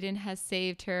Xaden has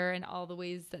saved her, and all the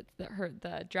ways that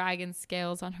the dragon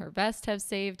scales on her vest have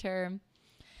saved her.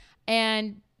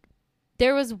 And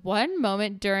there was one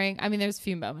moment there's a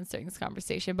few moments during this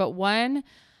conversation, but one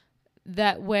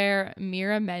where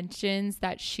Mira mentions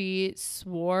that she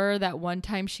swore that one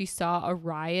time she saw a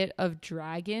riot of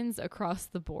dragons across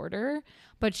the border,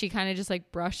 but she kind of just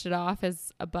like brushed it off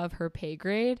as above her pay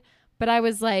grade. But I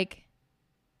was like,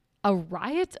 a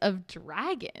riot of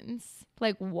dragons?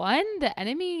 Like, one, the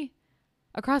enemy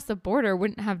across the border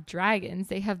wouldn't have dragons.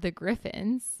 They have the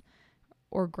griffins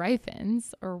or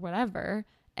gryphons or whatever.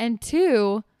 And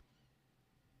 2,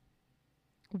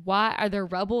 why are there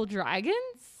rebel dragons?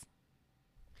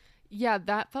 Yeah,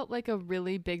 that felt like a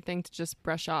really big thing to just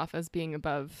brush off as being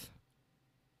above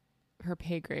her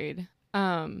pay grade.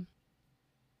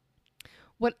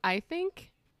 What I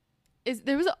think is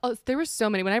there were so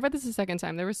many, when I read this a second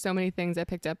time, there were so many things I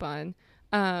picked up on.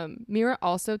 Mira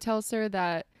also tells her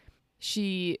that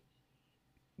she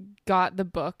got the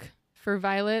book for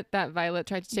Violet that Violet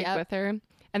tried to take with her.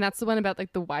 And that's the one about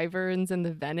like the wyverns and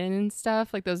the venom and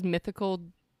stuff, like those mythical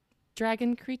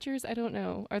dragon creatures. I don't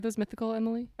know. Are those mythical,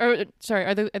 Emily? Or sorry,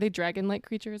 are they dragon-like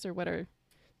creatures, or what are?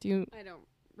 I don't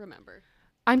remember.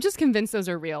 I'm just convinced those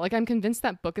are real. Like, I'm convinced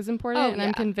that book is important, and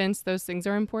I'm convinced those things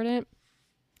are important.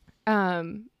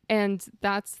 And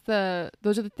those are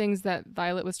the things that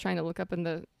Violet was trying to look up in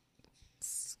the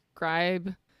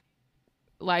scribe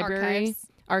library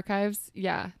archives.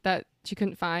 Yeah, that she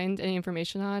couldn't find any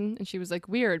information on, and she was like,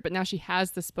 weird, but now she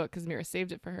has this book because Mira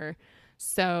saved it for her.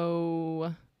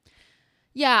 So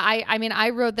yeah, I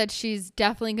wrote that she's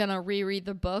definitely gonna reread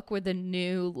the book with a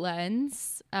new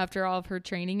lens after all of her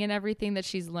training and everything that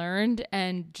she's learned,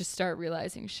 and just start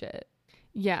realizing shit.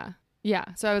 Yeah.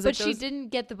 So I was but she didn't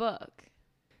get the book.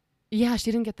 Yeah,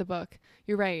 she didn't get the book.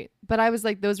 You're right. But I was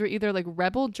like, those were either like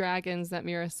rebel dragons that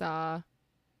Mira saw,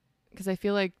 because I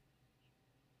feel like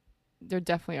there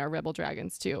definitely are rebel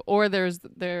dragons too. Or there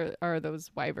are those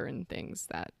wyvern things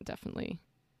that definitely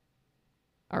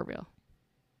are real.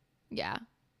 Yeah.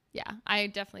 Yeah. I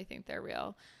definitely think they're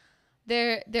real.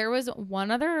 There was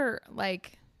one other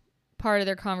like part of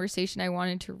their conversation I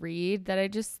wanted to read that I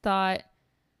just thought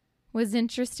was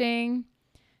interesting.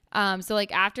 So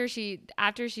like after she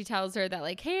tells her that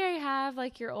like, hey, I have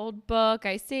like your old book,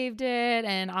 I saved it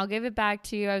and I'll give it back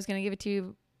to you. I was gonna give it to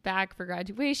you back for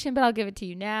graduation, but I'll give it to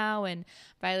you now. And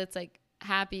Violet's like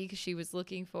happy because she was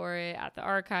looking for it at the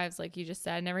archives, like you just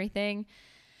said, and everything.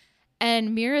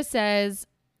 And Mira says,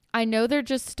 I know they're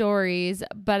just stories,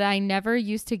 but I never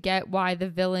used to get why the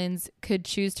villains could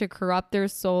choose to corrupt their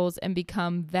souls and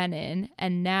become venom.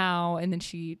 And now, and then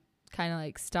she kind of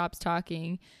like stops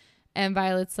talking. And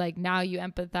Violet's like, now you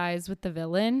empathize with the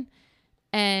villain.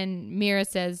 And Mira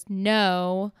says,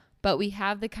 no, but we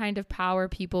have the kind of power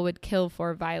people would kill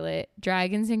for, Violet.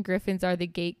 Dragons and griffins are the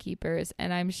gatekeepers.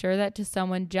 And I'm sure that to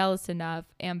someone jealous enough,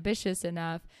 ambitious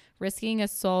enough, risking a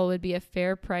soul would be a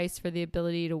fair price for the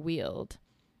ability to wield.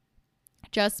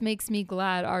 Just makes me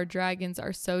glad our dragons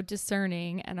are so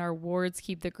discerning and our wards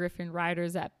keep the griffin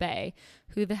riders at bay.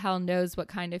 Who the hell knows what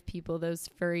kind of people those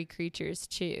furry creatures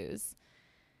choose?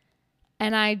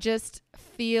 And I just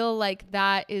feel like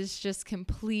that is just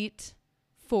complete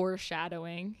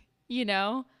foreshadowing, you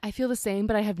know? I feel the same,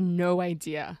 but I have no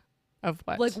idea of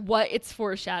what. Like what it's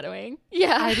foreshadowing.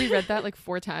 Yeah. I reread that like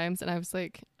 4 times and I was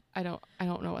like, I don't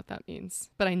know what that means,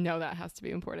 but I know that has to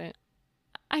be important.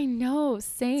 I know,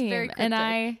 same. It's very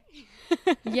cryptic.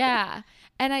 And yeah.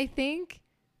 And I think,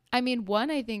 I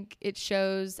think it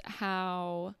shows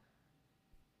how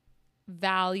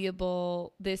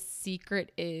valuable this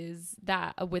secret is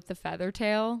that with the feather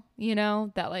tail, you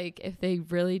know, that like if they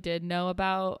really did know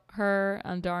about her,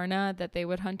 Andarna, that they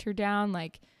would hunt her down.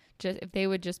 Like just if they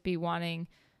would just be wanting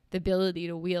the ability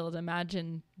to wield,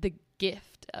 imagine the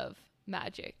gift of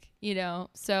magic, you know?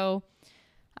 So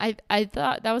I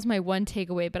thought that was my one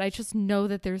takeaway, but I just know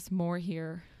that there's more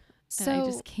here. So and I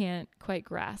just can't quite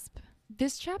grasp.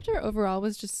 This chapter overall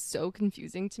was just so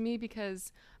confusing to me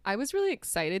because I was really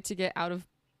excited to get out of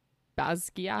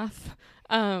Basgiath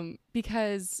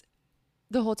because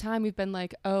the whole time we've been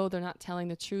like, oh, they're not telling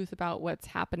the truth about what's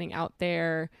happening out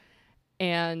there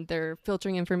and they're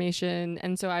filtering information.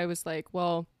 And so I was like,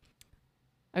 well,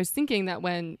 I was thinking that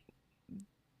when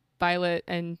Violet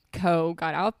and Co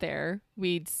got out there,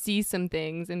 we'd see some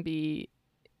things and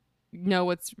know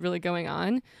what's really going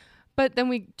on. But then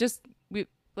we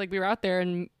were out there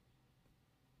and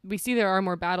we see there are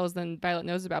more battles than Violet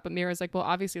knows about. But Mira's like, well,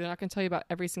 obviously they're not going to tell you about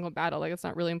every single battle. Like, it's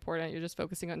not really important. You're just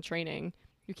focusing on training.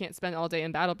 You can't spend all day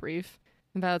in battle brief.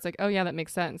 And Violet's like, oh yeah, that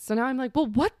makes sense. So now I'm like, well,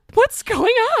 what's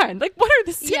going on? Like, what are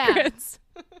the secrets?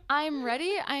 Yeah. I'm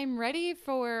ready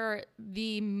for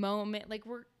the moment. Like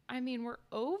we're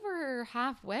over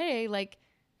halfway, like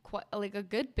a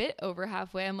good bit over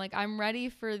halfway. I'm like, I'm ready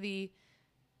for the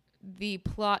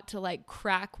plot to like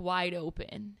crack wide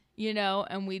open, you know,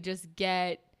 and we just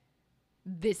get,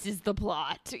 this is the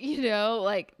plot, you know,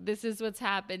 like this is what's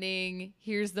happening.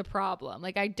 Here's the problem.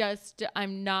 Like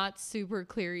I'm not super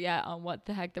clear yet on what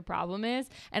the heck the problem is.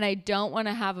 And I don't want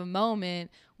to have a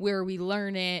moment where we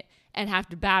learn it and have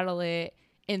to battle it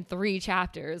in 3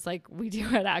 chapters like we do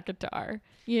at ACOTAR,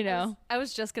 you know? I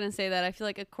was just going to say that. I feel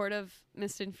like A Court of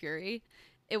Mist and Fury,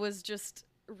 it was just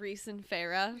Rhys and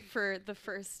Feyre for the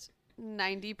first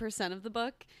 90% of the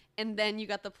book, and then you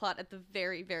got the plot at the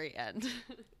very, very end.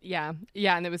 Yeah,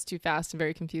 and it was too fast and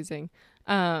very confusing.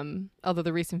 Although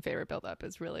the Rhys and Feyre build-up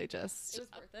is really just... It was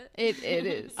worth it. It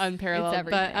is. Unparalleled. It's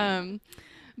everything.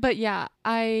 But yeah,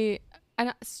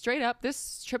 and straight up,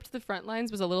 this trip to the front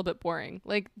lines was a little bit boring.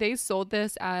 Like, they sold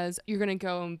this as you're going to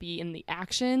go and be in the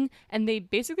action. And they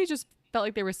basically just felt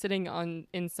like they were sitting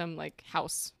in some, like,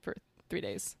 house for 3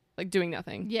 days. Like, doing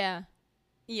nothing. Yeah.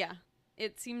 Yeah.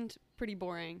 It seemed pretty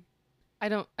boring. I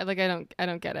don't get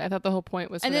it. I thought the whole point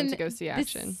was for them to go see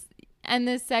action. And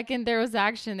the second there was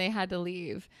action, they had to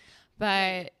leave.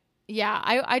 But, yeah,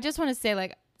 I just want to say,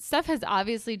 like, stuff has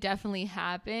obviously definitely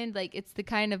happened. Like, it's the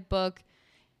kind of book...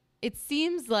 It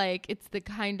seems like it's the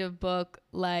kind of book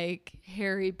like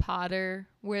Harry Potter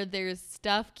where there's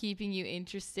stuff keeping you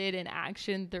interested in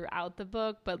action throughout the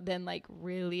book, but then like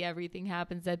really everything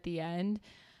happens at the end,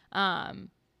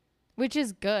 which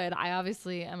is good. I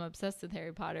obviously am obsessed with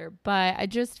Harry Potter, but I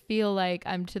just feel like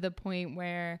I'm to the point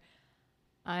where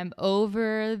I'm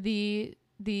over the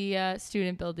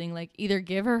student building. Like either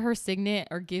give her signet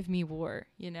or give me war,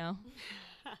 you know?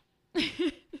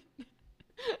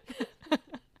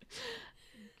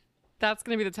 That's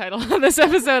going to be the title of this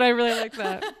episode. I really like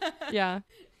that. Yeah.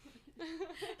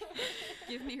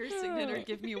 Give me your signet or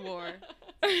give me war.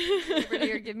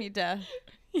 Liberty or give me death.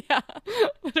 Yeah,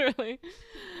 literally.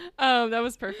 That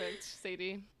was perfect,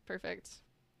 Sadie. Perfect.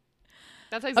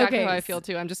 That's exactly Okay, how I feel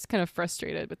too. I'm just kind of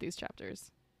frustrated with these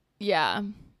chapters. Yeah.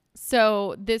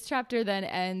 So this chapter then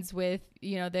ends with,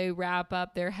 they wrap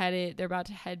up, they're about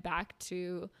to head back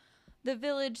to the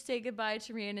village, say goodbye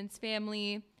to Rhiannon's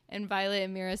family, and Violet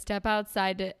and Mira step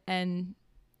outside and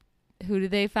who do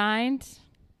they find?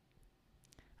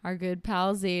 Our good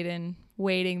pal Xaden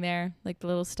waiting there like the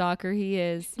little stalker he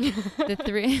is.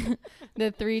 The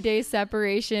 3-day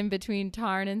separation between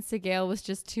Tarn and Sigale was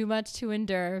just too much to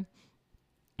endure.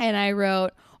 And I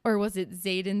wrote, or was it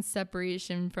Xaden's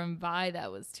separation from Vi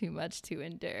that was too much to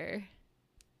endure?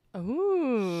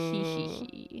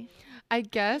 Ooh. I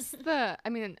guess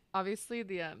obviously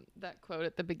that quote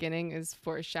at the beginning is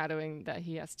foreshadowing that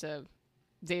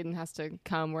Xaden has to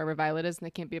come wherever Violet is and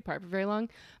they can't be apart for very long.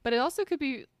 But it also could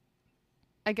be,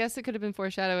 I guess it could have been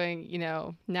foreshadowing,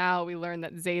 now we learn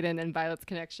that Xaden and Violet's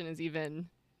connection is even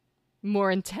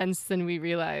more intense than we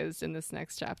realized in this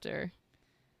next chapter.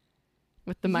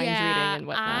 With the mind reading and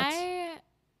whatnot.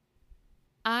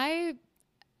 I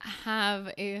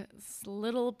have a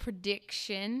little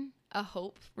prediction, a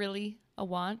hope, really, a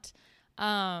want,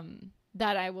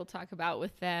 that I will talk about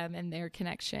with them and their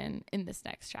connection in this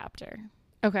next chapter.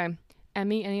 Okay.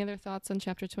 Emmy, any other thoughts on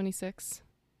chapter 26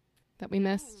 that we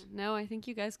missed? No, I think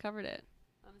you guys covered it.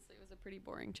 Honestly, it was a pretty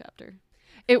boring chapter.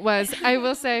 It was. I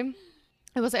will say,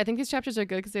 I think these chapters are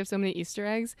good because they have so many Easter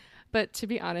eggs. But to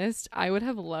be honest, I would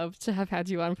have loved to have had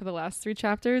you on for the last 3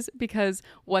 chapters because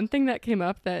one thing that came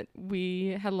up that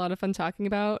we had a lot of fun talking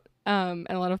about and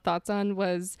a lot of thoughts on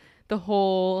was the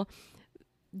whole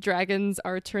dragons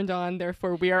are turned on,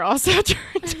 therefore we are also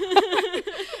turned on.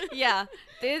 Yeah,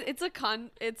 that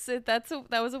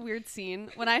was a weird scene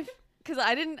because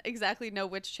I didn't exactly know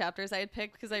which chapters I had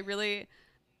picked because I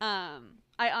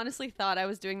honestly thought I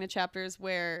was doing the chapters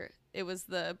where it was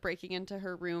the breaking into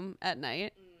her room at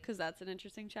night because that's an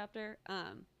interesting chapter.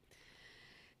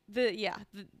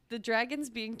 The dragons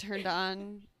being turned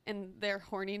on and their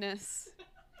horniness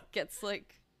gets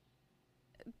like,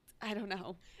 I don't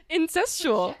know,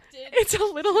 incestual. It's a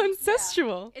little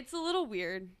incestual. Yeah. It's a little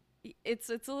weird. It's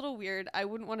a little weird. I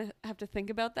wouldn't want to have to think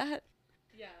about that.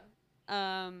 Yeah.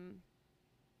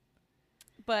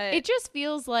 But it just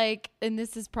feels like, and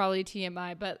this is probably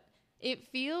TMI, but it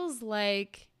feels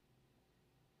like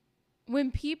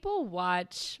when people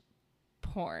watch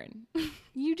porn,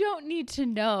 you don't need to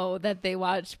know that they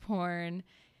watch porn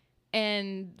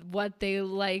and what they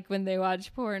like when they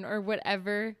watch porn or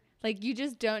whatever. Like, you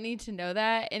just don't need to know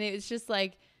that. And it's just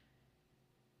like,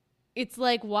 it's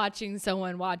like watching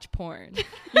someone watch porn.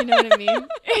 You know what I mean?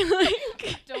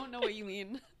 I don't know what you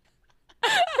mean.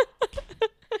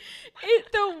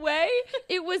 The way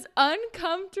it was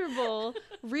uncomfortable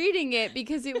reading it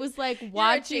because it was like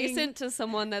watching. You're adjacent to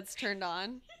someone that's turned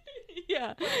on.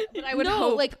 Yeah. But I would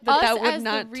hope like that would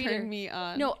not turn me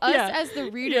on. No, us as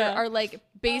the reader are like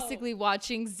basically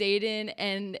watching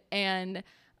Xaden and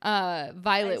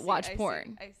Violet watch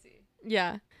porn. I see.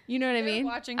 Yeah. You know what I mean?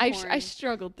 Watching porn. I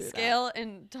struggled through Scale that.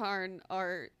 and Tarn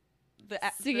are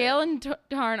Sigale and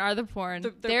Tarn are the porn.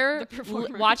 They're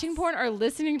watching porn or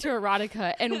listening to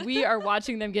erotica, and we are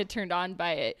watching them get turned on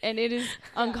by it, and it is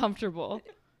uncomfortable.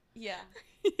 Yeah.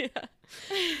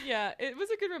 Yeah. It was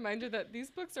a good reminder that these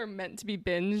books are meant to be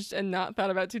binged and not thought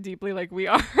about too deeply like we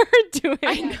are doing.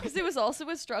 I know, because it was also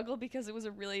a struggle because it was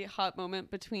a really hot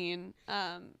moment between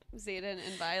Xaden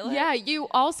and Violet. Yeah, you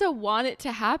also want it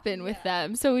to happen with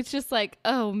them, so it's just like,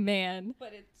 oh man.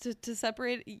 But to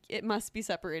separate, it must be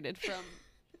separated from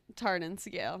Tarn and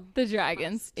Sigale. The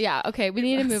dragons. Yeah, okay, we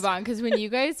need to move on because when you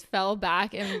guys fell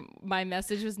back and my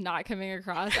message was not coming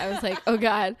across, I was like, oh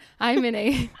God, I am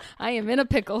in a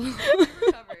pickle.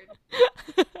 Covered.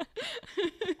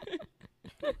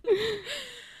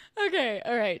 Okay,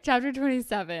 all right, chapter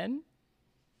 27.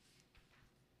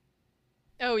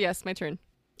 Oh, yes, my turn.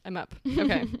 I'm up.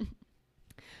 Okay.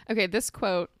 Okay, this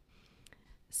quote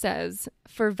says,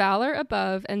 "For valor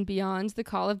above and beyond the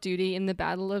call of duty in the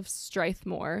Battle of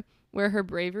Strathmore, where her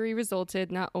bravery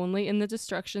resulted not only in the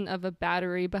destruction of a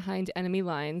battery behind enemy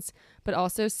lines, but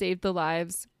also saved the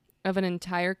lives of an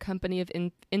entire company of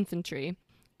infantry,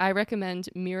 I recommend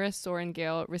Mira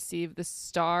Sorengale receive the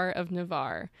Star of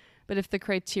Navarre. But if the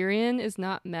criterion is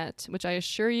not met, which I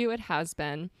assure you it has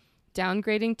been,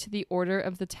 downgrading to the Order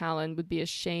of the Talon would be a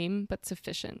shame but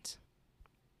sufficient."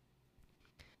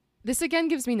 This again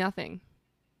gives me nothing,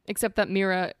 except that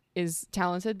Mira is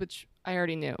talented, which I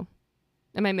already knew.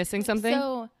 Am I missing something?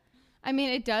 So, I mean,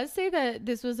 it does say that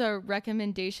this was a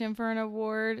recommendation for an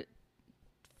award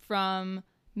from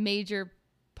Major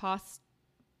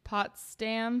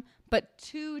Potsdam, but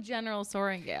to General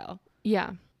Sorrengail.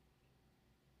 Yeah.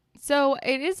 So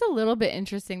it is a little bit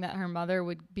interesting that her mother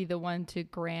would be the one to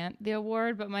grant the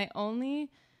award, but my only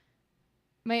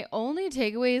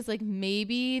takeaway is like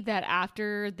maybe that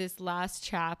after this last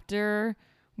chapter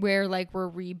where like we're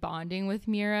rebonding with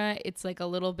Mira, it's like a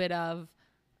little bit of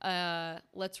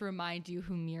let's remind you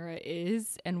who Mira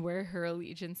is and where her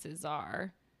allegiances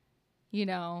are. You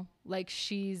know, like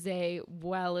she's a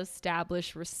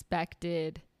well-established,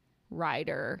 respected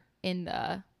rider in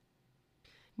the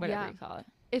whatever you call it.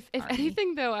 If Army.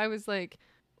 anything, though, I was like,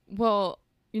 well,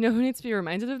 you know who needs to be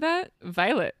reminded of that?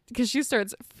 Violet. Because she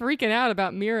starts freaking out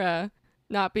about Mira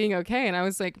not being okay. And I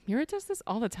was like, Mira does this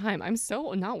all the time. I'm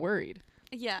so not worried.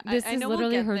 Yeah, This I is know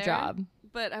literally we'll get her there, job.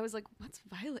 But I was like, what's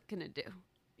Violet gonna do?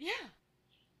 Yeah.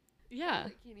 Yeah.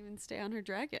 Violet can't even stay on her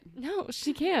dragon. No,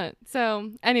 she can't.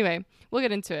 So anyway, we'll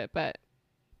get into it. But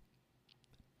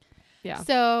yeah.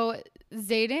 So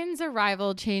Xaden's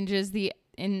arrival changes the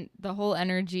whole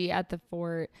energy at the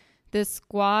fort. The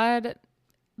squad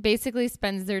basically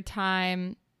spends their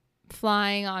time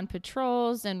flying on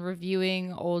patrols and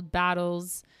reviewing old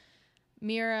battles.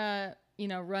 Mira,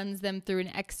 runs them through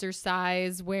an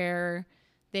exercise where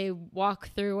they walk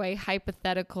through a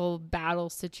hypothetical battle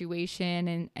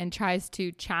situation and tries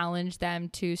to challenge them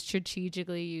to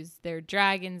strategically use their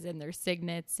dragons and their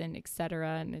signets and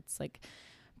etc. And it's like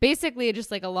basically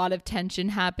just like a lot of tension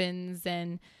happens,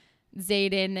 and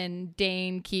Xaden and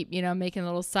Dane keep, making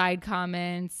little side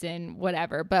comments and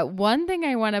whatever. But one thing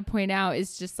I want to point out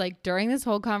is just like during this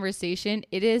whole conversation,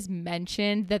 it is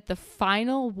mentioned that the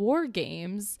final war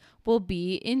games will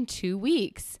be in 2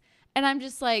 weeks. And I'm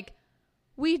just like,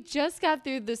 we just got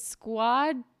through the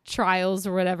squad trials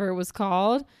or whatever it was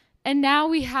called. And now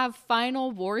we have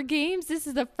final war games. This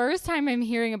is the first time I'm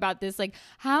hearing about this. Like,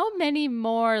 how many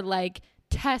more like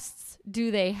tests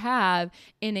do they have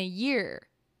in a year?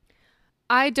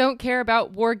 I don't care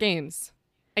about war games.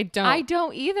 I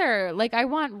don't either. Like, I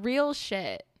want real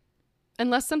shit.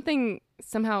 Unless something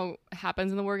somehow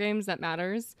happens in the war games that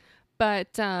matters.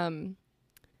 But I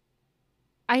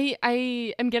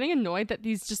am getting annoyed that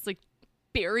these just like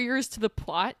barriers to the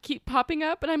plot keep popping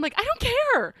up, and I'm like, I don't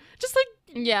care. Just like,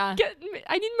 yeah,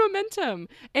 I need momentum.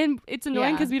 And it's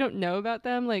annoying because we don't know about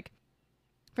them. Like,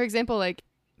 for example, like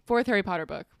fourth Harry Potter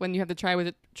book, when you have the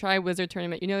Triwizard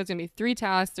tournament, there's gonna be 3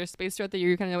 tasks. They're spaced throughout the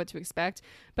year. You kind of know what to expect.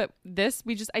 But this,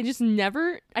 I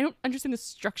don't understand the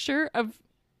structure of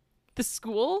the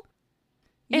school.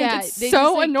 And it's so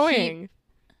just, like, annoying.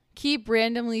 Keep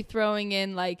randomly throwing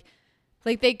in like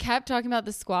they kept talking about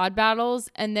the squad battles,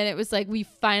 and then it was like we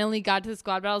finally got to the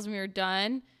squad battles and we were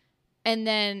done. And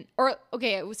then,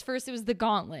 it was the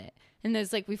gauntlet. And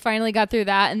there's like, we finally got through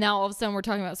that. And now all of a sudden we're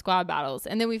talking about squad battles.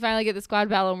 And then we finally get the squad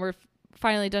battle and we're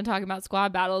finally done talking about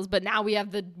squad battles. But now we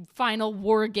have the final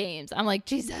war games. I'm like,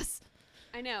 Jesus.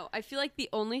 I know. I feel like the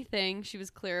only thing she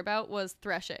was clear about was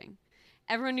threshing.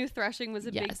 Everyone knew threshing was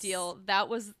a big deal. That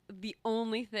was the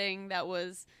only thing that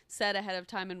was said ahead of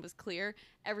time and was clear.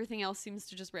 Everything else seems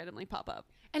to just randomly pop up.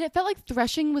 And it felt like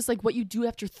threshing was like what you do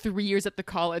after 3 years at the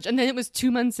college. And then it was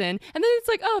 2 months in. And then it's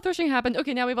like, oh, threshing happened.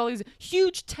 Okay, now we have all these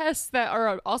huge tests that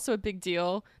are also a big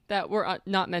deal that were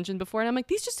not mentioned before. And I'm like,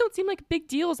 these just don't seem like big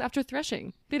deals after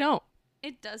threshing. They don't.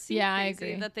 It does seem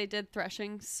crazy that they did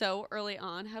threshing so early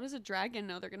on. How does a dragon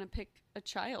know they're going to pick a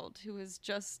child who has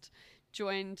just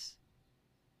joined,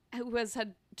 who has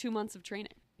had 2 months of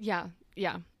training? Yeah.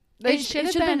 It should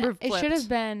have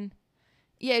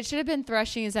been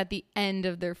threshing is at the end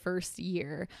of their first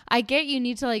year. I get you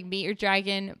need to like meet your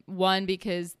dragon, one,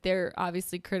 because they're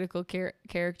obviously critical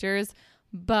characters,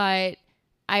 but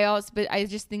I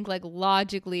just think like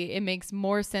logically it makes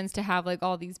more sense to have like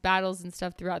all these battles and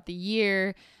stuff throughout the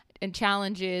year and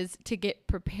challenges to get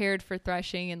prepared for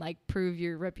threshing and like prove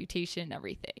your reputation and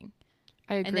everything.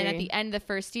 I agree. And then at the end of the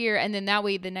first year, and then that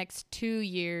way the next 2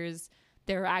 years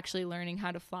they're actually learning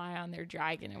how to fly on their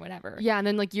dragon or whatever. Yeah, and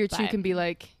then like year 2 can be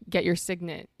like get your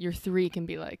signet. Year 3 can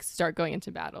be like start going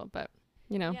into battle. But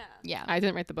yeah. I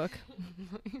didn't write the book.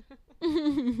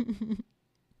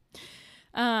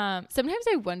 Sometimes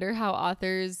I wonder how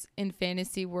authors in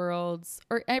fantasy worlds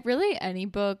or really any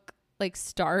book like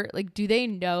start. Like, do they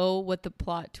know what the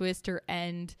plot twist or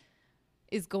end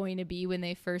is going to be when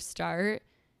they first start?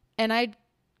 And I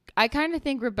kind of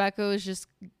think Rebecca was just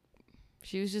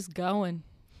going.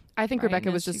 I think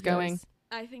Rebecca was just going.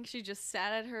 I think she just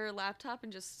sat at her laptop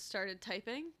and just started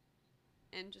typing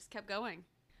and just kept going.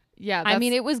 Yeah. I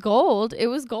mean, it was gold. It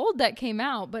was gold that came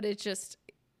out, but it just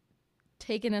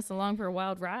taking us along for a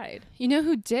wild ride. You know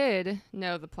who did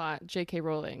know the plot? J.K.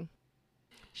 Rowling.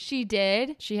 She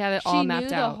did. She had it all mapped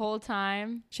She knew out. the whole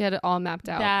time. She had it all mapped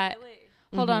out. That.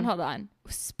 Hold on.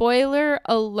 Spoiler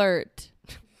alert.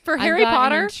 For Harry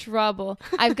Potter?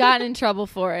 I've gotten in trouble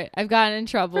for it.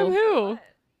 From who?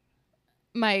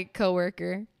 My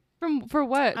coworker. For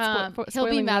what? He'll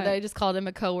be mad what? that I just called him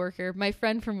a coworker. My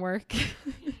friend from work.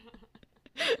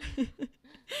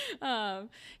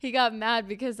 He got mad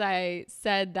because I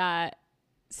said that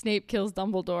Snape kills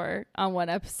Dumbledore on one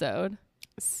episode.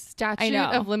 Statute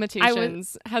of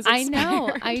limitations has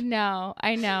expired. I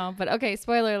know. But okay,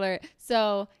 spoiler alert.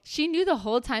 So she knew the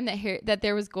whole time that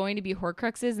there was going to be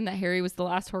Horcruxes and that Harry was the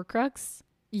last Horcrux.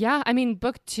 Yeah, I mean,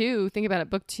 book 2. Think about it.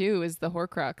 Book 2 is the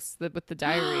Horcrux with the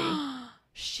diary.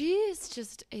 She is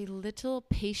just a little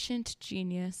patient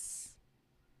genius.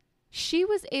 She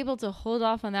was able to hold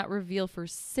off on that reveal for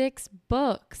 6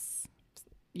 books.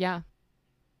 Yeah.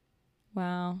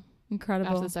 Wow.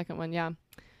 Incredible. After the second one, yeah.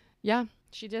 Yeah,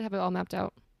 she did have it all mapped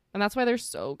out. And that's why they're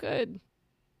so good.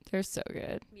 They're so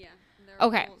good. Yeah.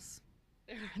 Okay.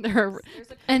 There are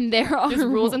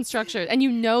rules and structures. And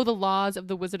you know the laws of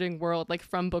the wizarding world, like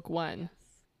from book 1.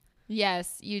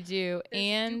 Yes, you do. There's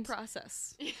and due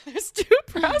process. There's due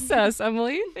process,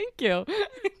 Emily. Thank you.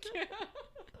 Which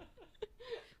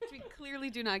we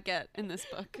clearly do not get in this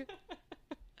book.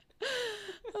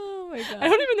 Oh my god. I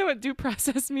don't even know what due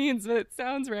process means, but it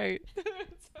sounds right.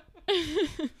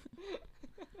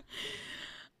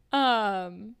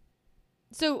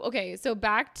 So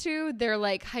back to their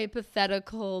like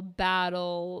hypothetical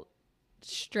battle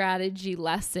strategy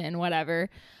lesson, whatever.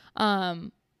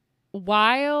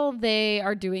 While they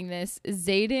are doing this,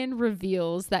 Xaden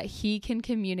reveals that he can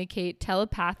communicate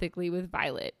telepathically with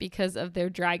Violet because of their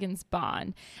dragon's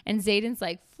bond. And Xaden's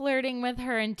like flirting with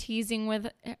her and teasing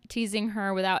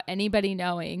her without anybody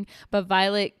knowing, but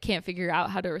Violet can't figure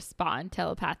out how to respond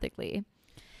telepathically.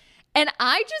 And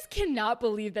I just cannot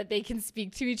believe that they can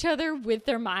speak to each other with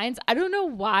their minds. I don't know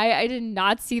why I did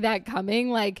not see that coming.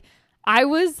 Like I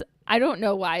don't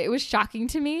know why. It was shocking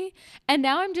to me. And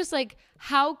now I'm just like,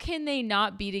 how can they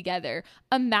not be together?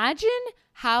 Imagine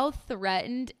how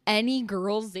threatened any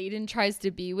girl Xaden tries to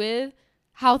be with,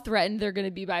 how threatened they're going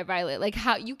to be by Violet. Like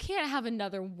how you can't have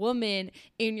another woman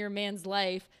in your man's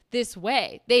life this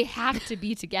way. They have to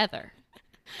be together.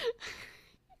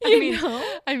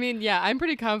 I mean, yeah, I'm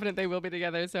pretty confident they will be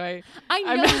together. So I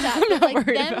know that, but like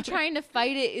them trying to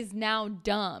fight it is now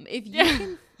dumb. If you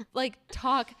can like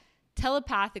talk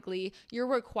telepathically, you're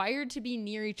required to be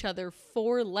near each other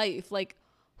for life. Like,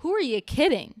 who are you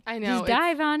kidding? I know. Just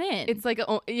dive on in. It's like,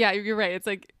 yeah, you're right. It's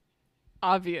like,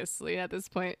 obviously at this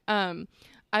point.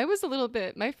 I was a little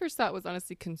bit, my first thought was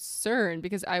honestly concerned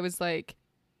because I was like,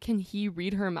 can he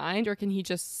read her mind or can he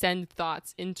just send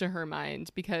thoughts into her mind?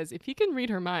 Because if he can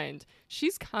read her mind,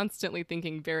 she's constantly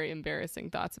thinking very embarrassing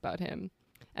thoughts about him.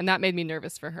 And that made me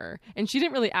nervous for her. And she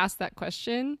didn't really ask that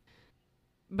question.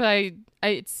 But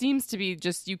it seems to be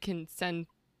just you can send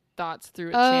thoughts through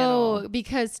a channel. Oh,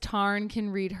 because Tarn can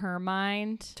read her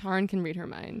mind. Tarn can read her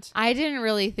mind. I didn't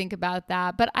really think about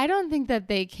that, but I don't think that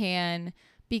they can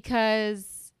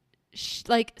because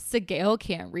like Sigale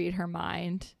can't read her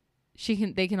mind.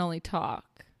 They can only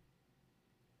talk.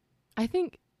 I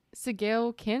think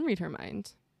Sigale can read her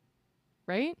mind,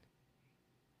 right?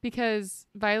 Because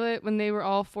Violet, when they were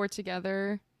all 4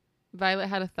 together, Violet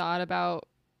had a thought about.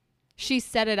 She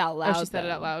said it out loud. Oh, she said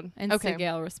it out loud. And okay.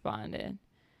 Sigale responded.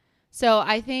 So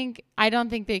I don't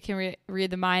think they can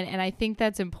read the mind. And I think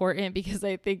that's important because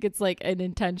I think it's like an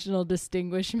intentional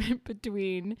distinguishment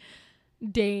between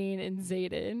Dane and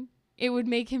Xaden. It would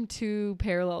make him too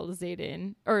parallel to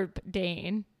Xaden or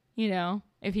Dane, you know,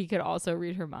 if he could also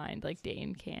read her mind like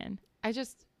Dane can.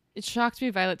 It shocked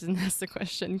me Violet didn't ask the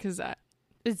question because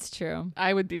it's true.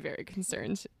 I would be very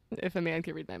concerned if a man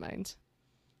could read my mind.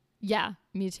 Yeah,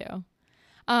 me too.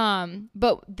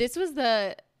 But this was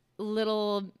the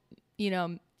little, you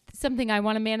know, something I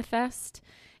want to manifest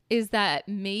is that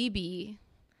maybe,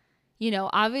 you know,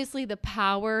 obviously the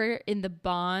power in the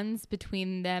bonds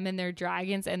between them and their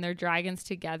dragons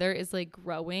together is like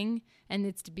growing and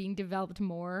it's being developed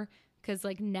more. Because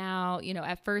like now, you know,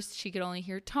 at first she could only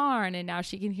hear Tarn and now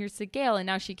she can hear Sigale and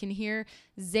now she can hear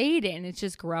Xaden. It's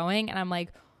just growing. And I'm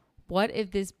like, what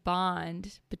if this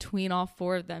bond between all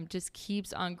 4 of them just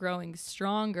keeps on growing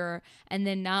stronger? And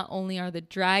then not only are the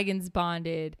dragons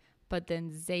bonded, but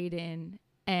then Xaden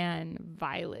and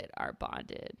Violet are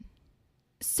bonded.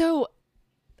 So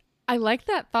I like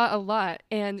that thought a lot.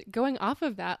 And going off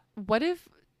of that, what if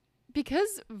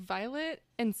because Violet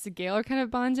and Sigale are kind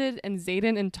of bonded and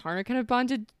Xaden and Tarn are kind of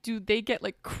bonded, do they get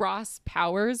like cross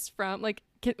powers from like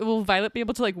will Violet be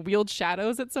able to like wield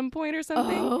shadows at some point or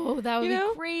something? Oh, that would You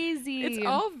know? be crazy. It's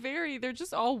all they're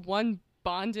just all one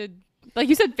bonded, like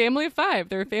you said, family of 5.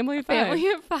 They're a family of 5. Family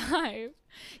of 5.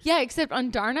 Yeah, except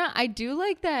on Darna, I do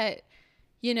like that,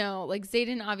 you know, like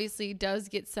Xaden obviously does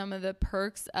get some of the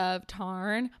perks of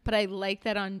Tarn, but I like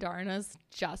that on Darna's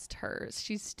just hers.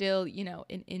 She's still, you know,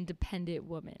 an independent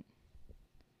woman.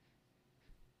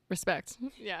 Respect.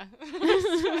 Yeah.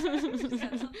 She's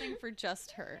got something for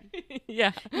just her.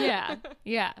 Yeah. Yeah.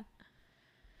 Yeah.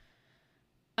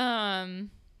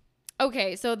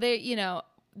 Okay, so they, you know,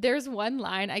 there's one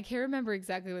line, I can't remember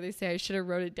exactly what they say, I should have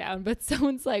wrote it down, but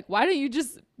someone's like, why don't you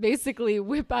just basically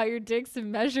whip out your dicks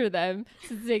and measure them,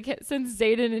 since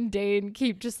Xaden and Dane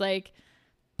keep just like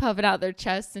puffing out their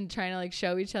chests and trying to like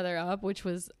show each other up, which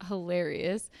was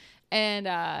hilarious. And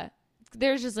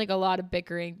there's just like a lot of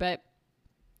bickering, but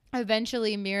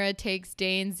eventually Mira takes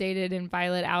Dane, Xaden, and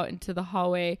Violet out into the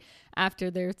hallway after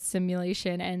their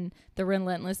simulation and the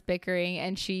relentless bickering,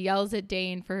 and she yells at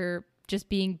Dane for just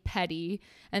being petty,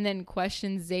 and then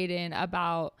questions Xaden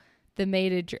about their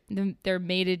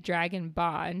mated dragon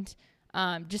bond,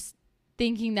 just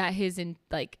thinking that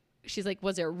she's like,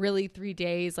 was it really 3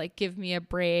 days? Like, give me a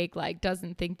break. Like,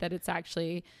 doesn't think that it's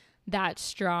actually that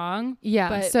strong. Yeah.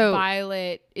 But So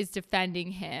Violet is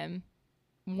defending him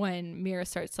when Mira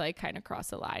starts to like kind of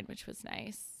cross a line, which was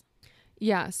nice.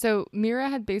 yeah. So Mira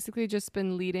had basically just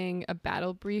been leading a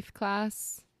battle brief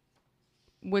class,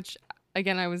 which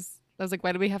again, I was like,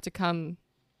 why do we have to come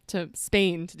to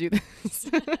Spain to do this?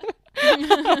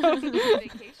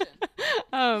 Vacation.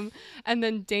 And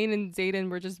then Dane and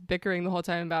Xaden were just bickering the whole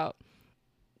time about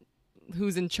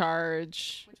who's in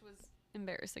charge. Which was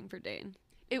embarrassing for Dane.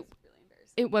 It- was really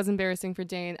embarrassing. It was embarrassing for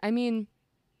Dane. I mean,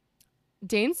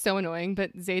 Dane's so annoying,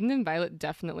 but Xaden and Violet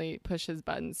definitely push his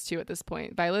buttons too at this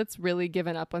point. Violet's really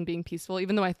given up on being peaceful,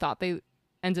 even though I thought they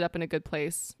ended up in a good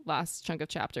place last chunk of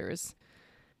chapters.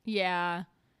 Yeah.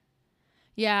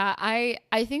 Yeah, I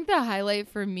think the highlight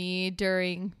for me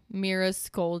during Mira's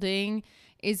scolding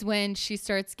is when she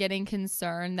starts getting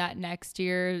concerned that next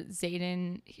year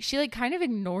she like kind of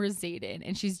ignores Xaden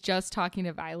and she's just talking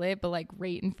to Violet, but like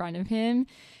right in front of him.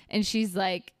 And she's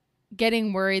like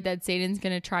getting worried that Xaden's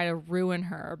going to try to ruin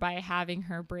her by having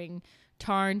her bring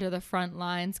Tarn to the front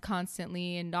lines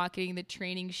constantly and not getting the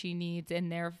training she needs,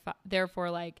 and therefore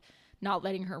like not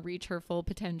letting her reach her full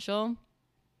potential.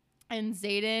 And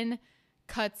Xaden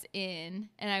cuts in,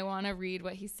 and I want to read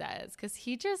what he says because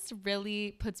he just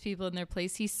really puts people in their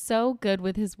place. He's so good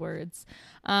with his words.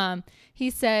 He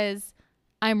says,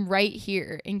 "I'm right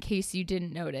here in case you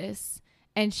didn't notice."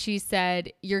 And she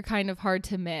said, "You're kind of hard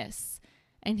to miss."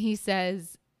 And he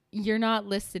says, "You're not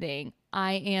listening.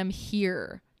 I am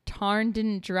here." Tarn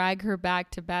didn't drag her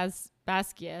back to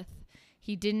Basgiath.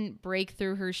 He didn't break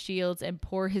through her shields and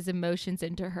pour his emotions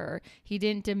into her. He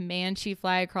didn't demand she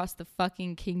fly across the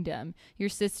fucking kingdom. Your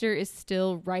sister is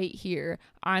still right here.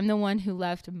 I'm the one who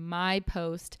left my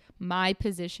post, my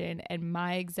position, and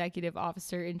my executive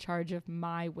officer in charge of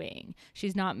my wing.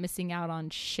 She's not missing out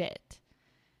on shit.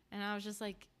 And I was just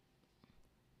like,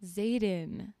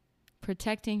 Xaden,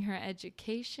 protecting her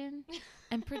education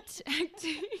and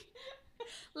protecting...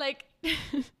 like...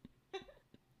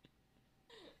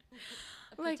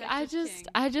 Like I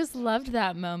just loved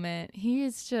that moment. He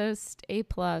is just A+,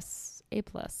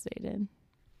 Xaden.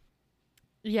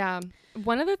 Yeah.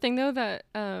 One other thing though that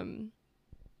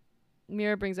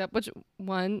Mira brings up, which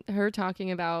her talking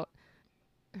about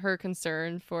her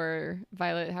concern for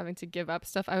Violet having to give up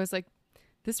stuff, I was like,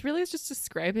 this really is just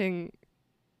describing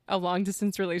a long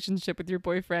distance relationship with your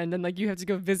boyfriend, and like you have to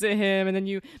go visit him, and then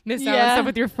you miss out on stuff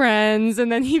with your friends,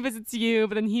 and then he visits you,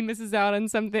 but then he misses out on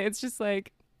something. It's just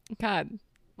like, God,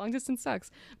 long distance sucks.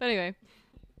 But anyway,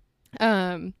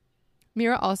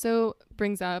 Mira also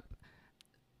brings up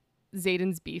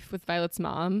Xaden's beef with Violet's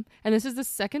mom, and this is the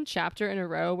second chapter in a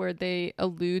row where they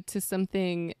allude to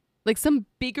something like some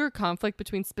bigger conflict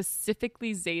between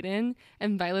specifically Xaden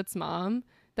and Violet's mom,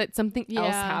 that something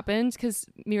else happened, because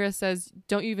Mira says,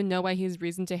 don't you even know why he has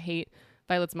reason to hate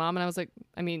Violet's mom? And I was like,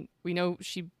 I mean, we know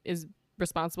she is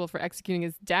responsible for executing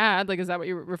his dad. Like, is that what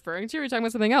you're referring to? Or are you talking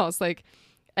about something else? Like,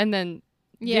 and then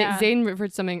Xaden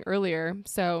referred to something earlier.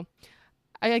 So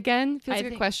I again feels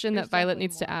like a question that Violet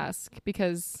needs to ask,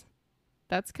 because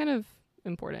that's kind of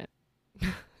important.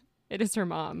 It is her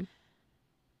mom.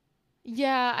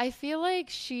 Yeah, I feel like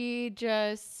she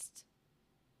just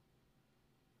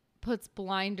puts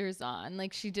blinders on.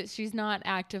 Like she's not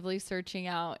actively searching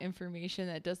out information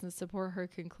that doesn't support her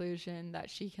conclusion that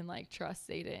she can like trust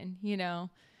Xaden, you know?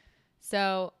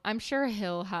 So I'm sure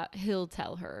he'll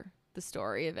tell her the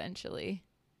story eventually.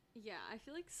 Yeah, I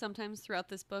feel like sometimes throughout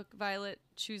this book, Violet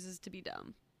chooses to be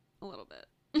dumb a little bit.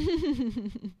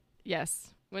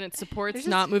 Yes. When it supports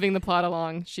not moving the plot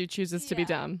along, she chooses to be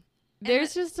dumb.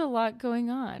 There's just a lot going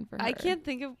on for her. I can't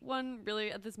think of one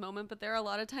really at this moment, but there are a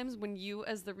lot of times when you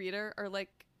as the reader are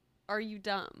like, are you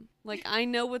dumb? Like, I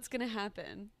know what's going to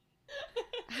happen.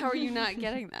 How are you not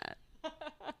getting that?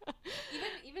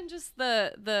 Even just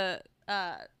the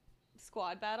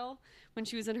squad battle, when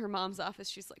she was in her mom's office,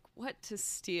 she's like, what to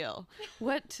steal?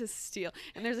 What to steal?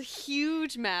 And there's a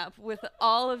huge map with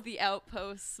all of the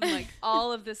outposts and like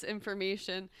all of this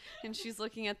information. And she's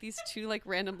looking at these two like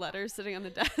random letters sitting on the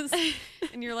desk.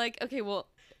 And you're like, okay, well,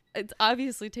 it's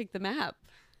obviously take the map.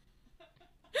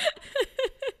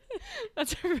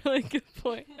 That's a really good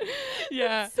point.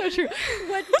 Yeah. So true.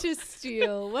 What to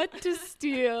steal? What to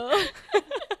steal?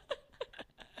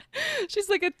 She's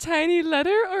like a tiny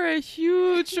letter or a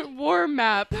huge war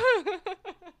map.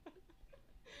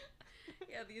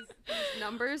 Yeah, these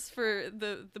numbers for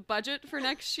the budget for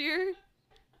next year.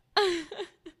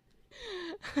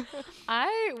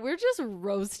 We're just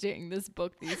roasting this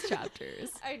book, these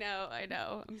chapters. I know.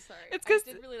 I'm sorry. It's 'cause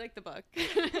I did really like the book.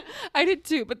 I did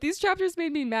too, but these chapters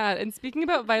made me mad. And speaking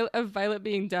about Violet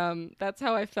being dumb, that's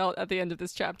how I felt at the end of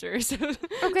this chapter. So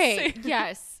Okay,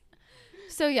 yes.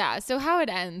 So how it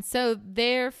ends. So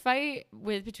their fight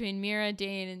between Mira,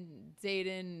 Dane, and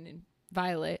Xaden and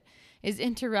Violet is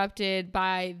interrupted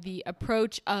by the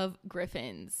approach of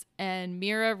griffins, and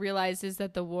Mira realizes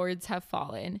that the wards have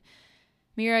fallen.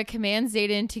 Mira commands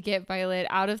Xaden to get Violet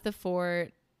out of the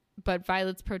fort, but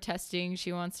Violet's protesting.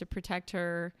 She wants to protect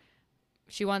her.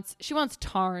 She wants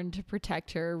Tarn to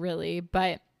protect her, really,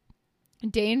 but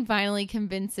Dane finally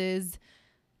convinces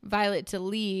Violet to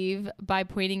leave by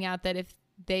pointing out that if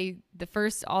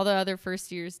all the other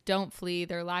first years don't flee,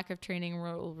 their lack of training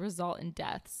will result in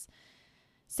deaths.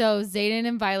 So Xaden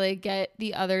and Violet get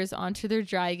the others onto their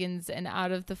dragons and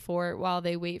out of the fort while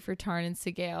they wait for Tarn and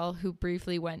Sigale, who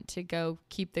briefly went to go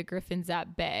keep the griffins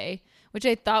at bay, which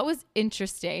I thought was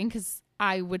interesting because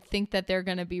I would think that they're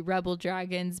going to be rebel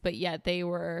dragons, but yet they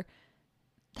were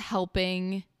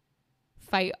helping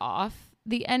fight off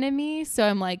the enemy. So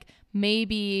I'm like,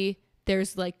 maybe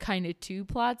there's like kind of two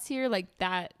plots here, like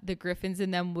that the griffins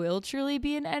and them will truly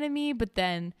be an enemy, but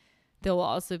then there will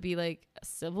also be like a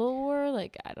civil war.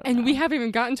 Like, I don't know. And we haven't even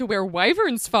gotten to where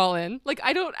wyverns fall in. Like,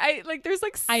 there's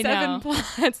like seven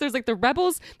plots. There's like the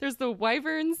rebels, there's the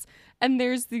wyverns, and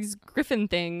there's these griffin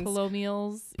things.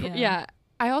 Colonials. Yeah.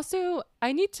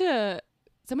 Someone needs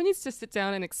to sit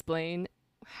down and explain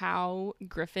how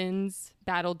griffins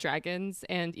battle dragons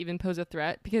and even pose a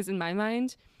threat, because in my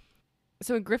mind,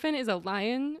 so a griffin is a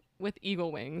lion with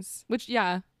eagle wings, which,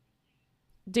 yeah,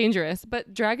 dangerous,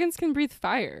 but dragons can breathe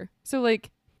fire. So,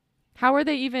 like, how are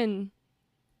they even,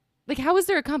 like, how is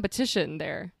there a competition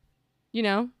there? You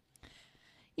know?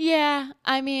 Yeah,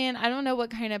 I mean, I don't know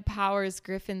what kind of powers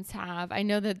griffins have. I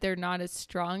know that they're not as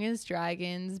strong as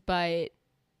dragons, but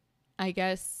I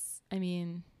guess, I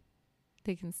mean,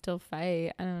 they can still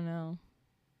fight. I don't know.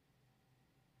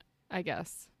 I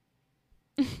guess.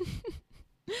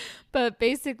 But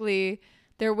basically,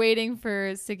 they're waiting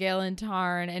for Sigale and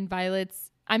Tarn, and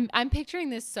Violet's. I'm picturing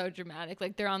this so dramatic.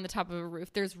 Like, they're on the top of a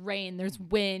roof. There's rain. There's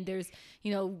wind. There's,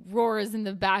 roars in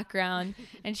the background.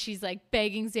 And she's, like,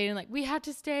 begging Xaden, like, we have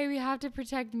to stay. We have to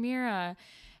protect Mira.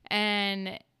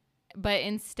 But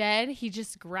instead, he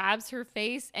just grabs her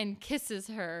face and kisses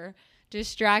her,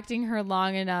 distracting her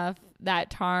long enough that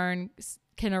Tarn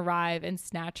can arrive and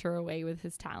snatch her away with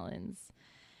his talons.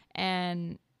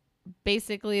 And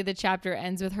basically the chapter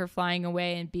ends with her flying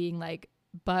away and being like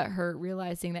butthurt,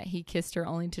 realizing that he kissed her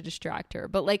only to distract her.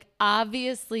 But like,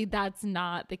 obviously that's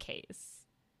not the case.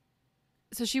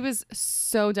 So she was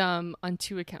so dumb on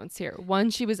two accounts here.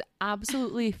 One, she was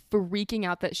absolutely freaking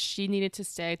out that she needed to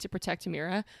stay to protect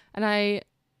Mira. And I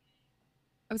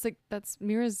was like, that's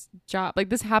Mira's job. Like,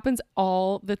 this happens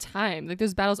all the time. Like,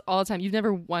 there's battles all the time. You've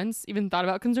never once even thought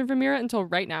about concern for Mira until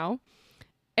right now.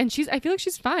 And I feel like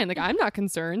she's fine. Like, I'm not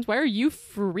concerned. Why are you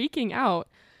freaking out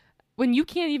when you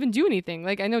can't even do anything?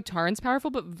 Like, I know Tarn's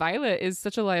powerful, but Violet is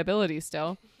such a liability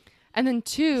still. And then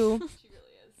two, She really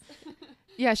is.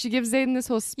 yeah, she gives Xaden this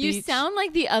whole speech. You sound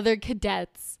like the other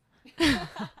cadets. The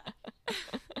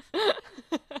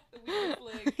weakest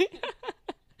link.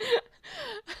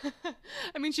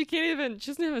 I mean, she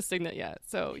doesn't have a signet yet.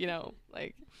 So,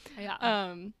 like,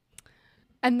 Yeah.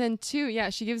 And then too, yeah,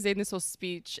 she gives Zayden this whole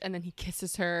speech, and then he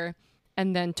kisses her,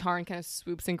 and then Tarn kind of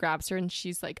swoops and grabs her, and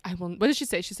she's like, "I will." What does she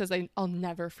say? She says, "I'll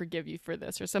never forgive you for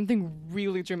this," or something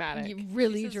really dramatic.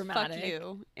 Really She says, dramatic. Fuck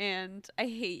you, and I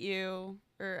hate you,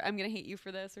 or I'm gonna hate you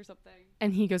for this, or something.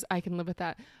 And he goes, "I can live with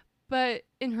that." But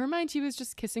in her mind, he was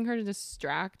just kissing her to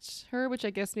distract her, which I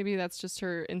guess maybe that's just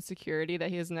her insecurity that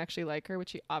he doesn't actually like her,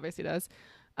 which he obviously does.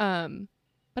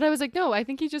 But I was like, no, I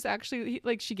think he just actually,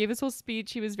 like, she gave his whole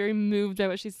speech. He was very moved by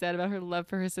what she said about her love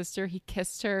for her sister. He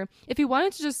kissed her. If he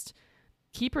wanted to just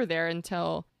keep her there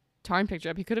until Tarn picked her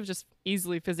up, he could have just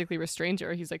easily physically restrained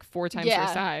her. He's like 4 times her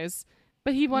size.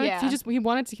 But he wanted, he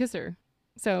wanted to kiss her.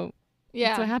 So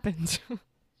that's what happened.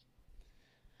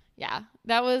 Yeah,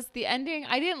 that was the ending.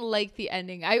 I didn't like the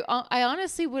ending. I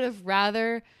honestly would have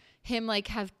rather him like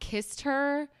have kissed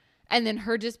her and then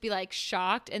her just be like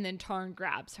shocked and then Tarn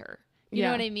grabs her. You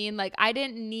know what I mean? Like I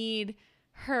didn't need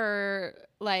her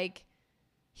like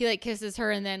he like kisses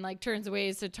her and then like turns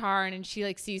away to Tarn and she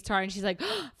like sees Tarn and she's like,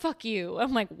 oh, fuck you.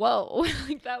 I'm like, whoa,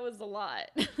 like that was a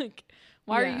lot. Like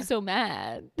why are you so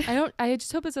mad? I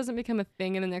just hope this doesn't become a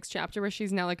thing in the next chapter where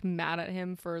she's now like mad at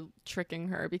him for tricking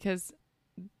her, because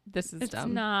this is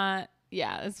dumb.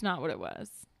 It's not what it was.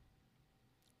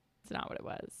 It's not what it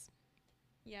was.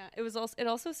 Yeah, it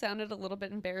also sounded a little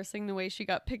bit embarrassing the way she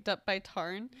got picked up by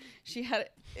Tarn.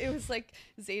 It was like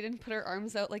Zayden put her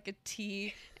arms out like a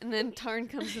T, and then Tarn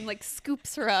comes and like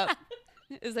scoops her up,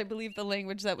 is I believe the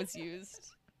language that was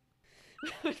used.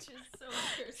 Which is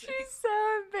so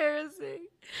embarrassing.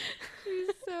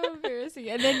 She's so embarrassing.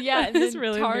 And then and then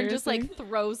really Tarn just like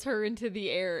throws her into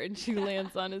the air and she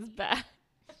lands on his back.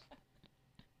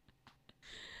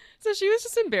 So she was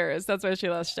just embarrassed. That's why she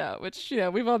lashed out, which,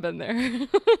 we've all been there.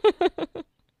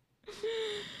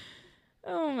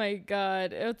 Oh my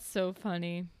God. It's so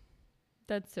funny.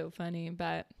 That's so funny.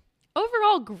 But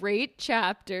overall, great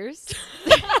chapters.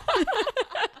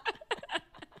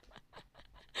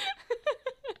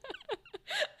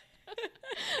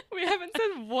 We haven't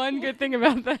said one good thing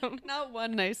about them. Not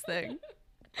one nice thing.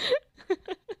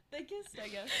 They kissed, I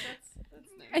guess. That's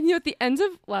nice. And at the end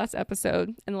of last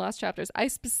episode and the last chapters, I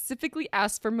specifically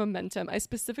asked for momentum. I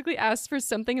specifically asked for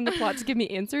something in the plot to give me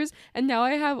answers. And now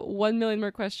I have 1 million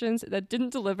more questions that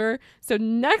didn't deliver. So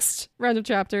next round of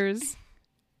chapters,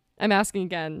 I'm asking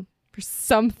again for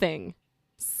something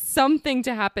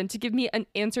to happen to give me an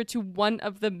answer to one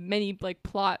of the many like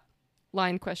plot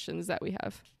line questions that we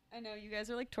have. I know you guys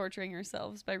are like torturing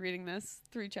yourselves by reading this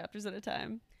 3 chapters at a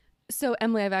time. So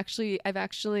Emily, I've actually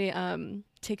taken a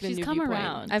new come viewpoint.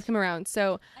 around. I've come around.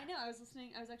 So I know I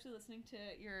was actually listening to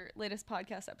your latest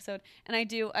podcast episode, and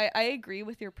I agree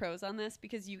with your pros on this,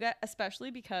 because especially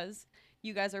because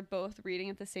you guys are both reading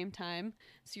at the same time,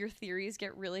 so your theories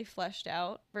get really fleshed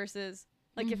out, versus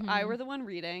like if I were the one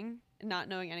reading and not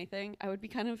knowing anything, I would be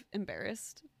kind of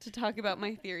embarrassed to talk about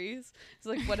my theories. It's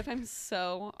like, what if I'm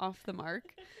so off the mark?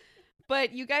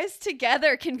 But you guys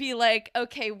together can be like,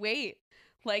 okay, wait.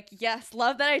 Like, yes,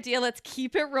 love that idea. Let's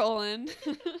keep it rolling.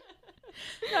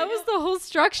 That was the whole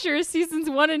structure of seasons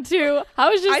 1 and 2. I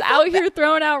was just out here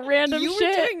throwing out random shit. You were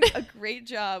doing a great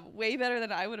job, way better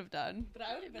than I would have done. But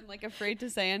I would have been like afraid to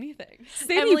say anything.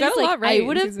 Sadie, you got a lot right. I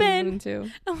would have been.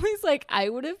 Emily's like, I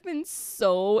would have been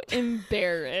so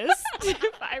embarrassed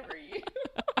if I were you.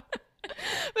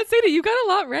 But Sadie, you got a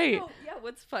lot right. Oh, yeah,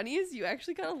 what's funny is you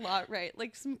actually got a lot right.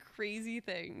 Like some crazy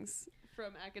things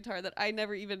from ACOTAR that I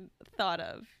never even thought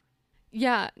of.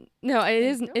 Yeah, no, it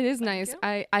is nice.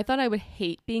 I thought I would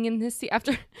hate being in this seat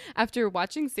after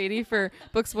watching Sadie for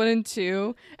books 1 and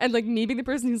 2, and like me being the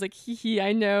person who's like,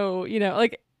 I know,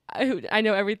 like I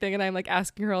know everything, and I'm like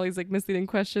asking her all these like misleading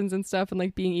questions and stuff, and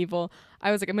like being evil.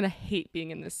 I was like, I'm gonna hate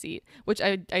being in this seat, which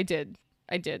I did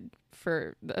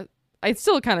for the. I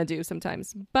still kind of do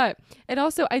sometimes, but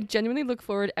I genuinely look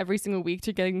forward every single week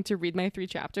to getting to read my 3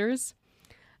 chapters.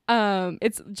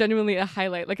 It's genuinely a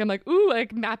highlight. Like I'm like, ooh,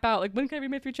 like map out, like when can I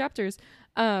read my 3 chapters?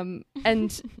 And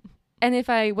if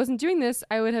I wasn't doing this,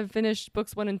 I would have finished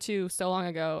books 1 and 2 so long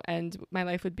ago, and my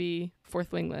life would be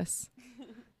fourth wingless.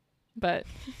 But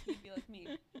you'd be like me.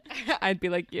 I'd be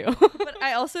like you. But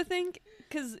I also think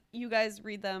because you guys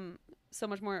read them so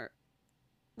much more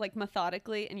like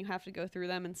methodically, and you have to go through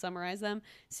them and summarize them,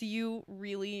 so you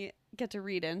really get to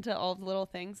read into all the little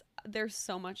things. There's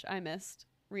so much I missed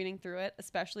reading through it,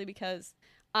 especially because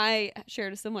I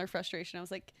shared a similar frustration. I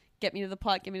was like, get me to the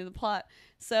plot.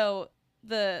 So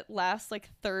the last like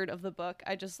third of the book,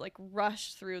 I just like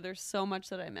rushed through. There's so much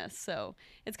that I missed. So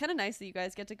it's kind of nice that you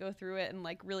guys get to go through it and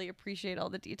like really appreciate all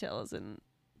the details and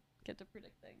get to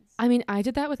predict things. I mean, I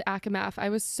did that with Akamath. I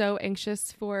was so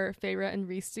anxious for Feyre and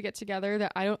Rhys to get together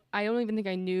that I don't even think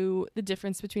I knew the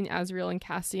difference between Azriel and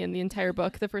Cassian the entire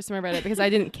book the first time I read it, because I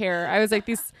didn't care. I was like,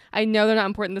 I know they're not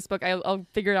important in this book. I'll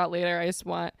figure it out later. I just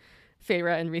want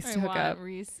Feyre and Rhys to hook up.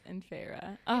 Rhys and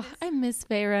Feyre. Oh, I miss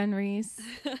Feyre and Rhys.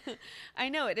 I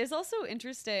know. It is also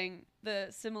interesting, the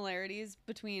similarities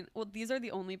between, well, these are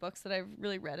the only books that I've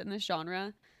really read in this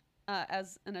genre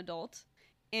as an adult.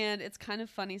 And it's kind of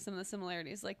funny, some of the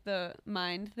similarities, like the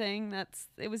mind thing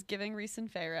it was giving Rhys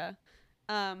and Feyre.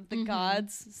 The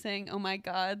gods saying, oh my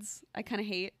gods, I kind of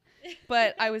hate.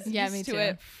 But I was used to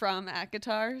it from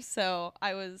ACOTAR, so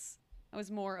I was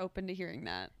more open to hearing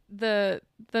that. The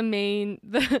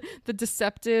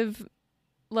deceptive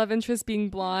love interest being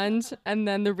blonde, and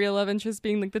then the real love interest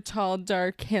being like the tall,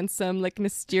 dark, handsome, like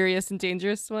mysterious and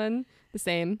dangerous one. The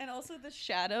same. And also the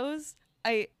shadows.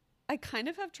 I kind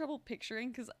of have trouble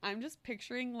picturing, because I'm just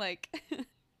picturing like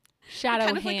shadow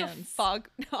kind of hands. Like a fog.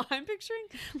 No, I'm picturing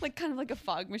like kind of like a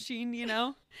fog machine, you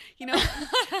know.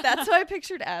 That's how I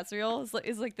pictured Azriel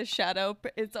is like the shadow.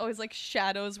 It's always like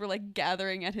shadows were like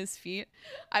gathering at his feet.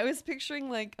 I was picturing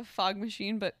like a fog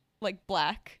machine, but like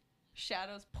black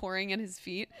shadows pouring at his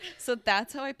feet. So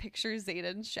that's how I picture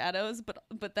Xaden's shadows,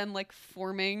 but then like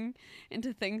forming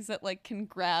into things that like can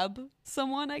grab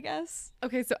someone, I guess.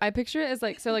 Okay, so I picture it as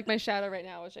like, so like my shadow right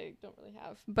now, which I don't really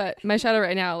have, but my shadow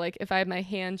right now, like if I have my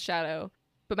hand shadow,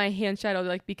 but my hand shadow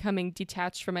like becoming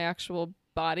detached from my actual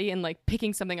body and like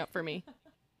picking something up for me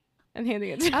and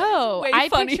handing it to Oh, way I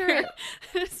funnier. picture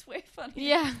It's way funny.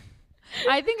 Yeah.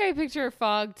 I think I picture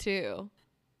fog too.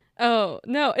 Oh,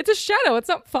 no, it's a shadow. It's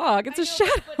not fog. It's a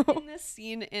shadow. But in this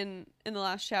scene in the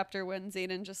last chapter, when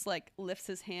Xaden just like lifts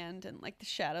his hand and like the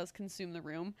shadows consume the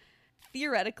room,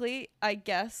 theoretically, I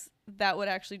guess that would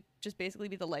actually just basically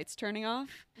be the lights turning off.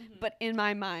 Mm-hmm. But in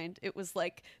my mind, it was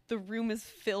like the room is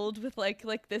filled with like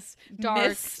this dark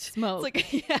mist. smoke.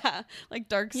 It's like, like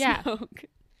dark smoke.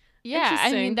 Yeah,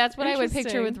 I mean, that's what I would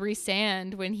picture with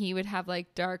Rhysand when he would have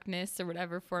like darkness or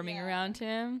whatever forming around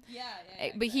him. Yeah,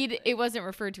 but exactly. It wasn't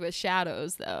referred to as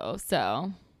shadows though,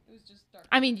 so. It was just dark.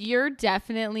 I mean, you're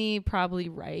definitely probably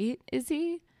right,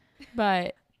 Izzy,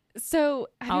 but so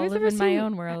I'll live in my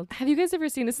own world. Have you guys ever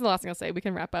seen, this is the last thing I'll say, we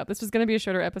can wrap up. This was going to be a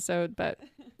shorter episode, but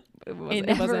it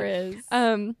never is.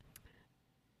 Have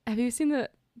you seen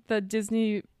the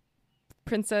Disney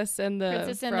Princess and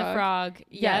the Frog?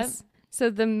 Yes. So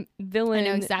the villain I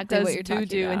know exactly does what you're talking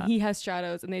voodoo, about. and he has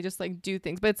shadows, and they just like do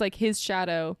things, but it's like his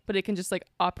shadow, but it can just like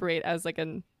operate as like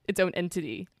its own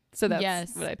entity. So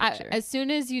that's what I picture. As soon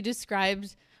as you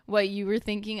described what you were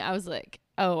thinking, I was like,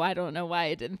 oh, I don't know why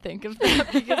I didn't think of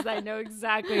that, because I know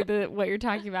exactly what you're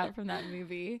talking about from that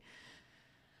movie.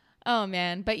 Oh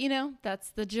man, but that's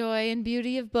the joy and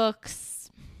beauty of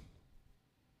books.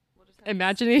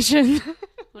 Imagination.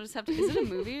 We'll just have to. Is it a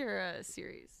movie or a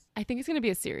series? I think it's going to be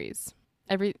a series.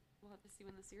 We'll have to see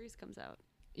when the series comes out.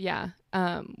 Yeah,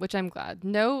 which I'm glad.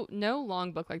 No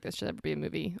long book like this should ever be a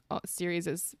movie. Series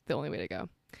is the only way to go.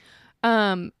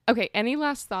 Okay, any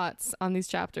last thoughts on these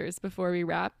chapters before we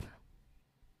wrap?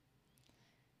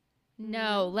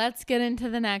 No, let's get into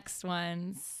the next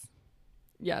ones.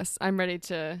 Yes, I'm ready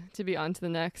to be on to the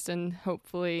next and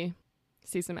hopefully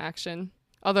see some action.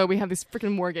 Although we have these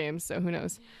freaking war games, so who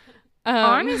knows?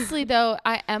 Honestly, though,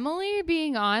 Emily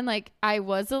being on, like, I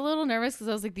was a little nervous because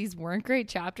I was like, these weren't great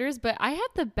chapters, but I had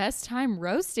the best time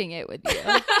roasting it with you.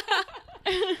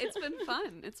 It's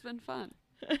been fun.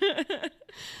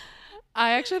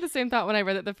 I actually had the same thought when I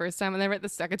read it the first time, and I read it the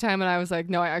second time, and I was like,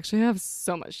 no, I actually have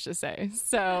so much to say.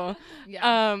 So,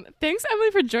 thanks,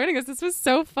 Emily, for joining us. This was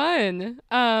so fun.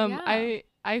 I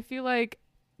feel like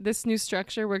this new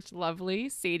structure worked lovely.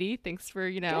 Sadie, thanks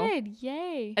for, Good.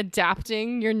 Yay.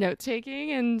 adapting your note-taking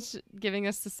and giving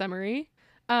us the summary.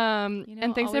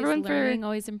 And thanks everyone for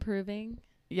always improving.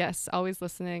 Yes, always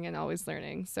listening and always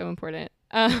learning. So important.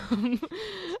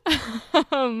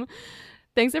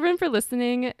 Thanks everyone for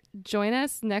listening. Join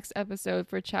us next episode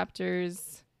for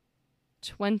chapters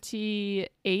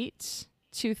 28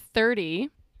 to 30.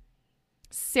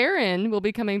 Saren will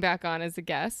be coming back on as a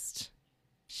guest.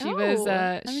 I'm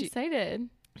excited.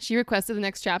 She requested the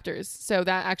next chapters, so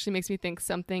that actually makes me think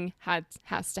something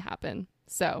has to happen.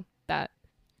 So that's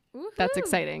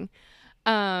exciting.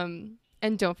 And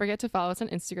don't forget to follow us on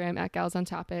Instagram at Gals on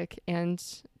Topic and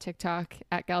TikTok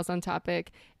at Gals on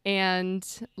Topic, and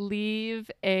leave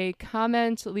a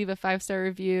comment, leave a 5-star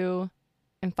review,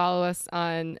 and follow us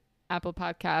on Apple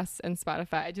Podcasts and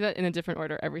Spotify. I do that in a different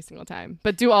order every single time,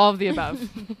 but do all of the above.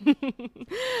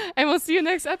 And we'll see you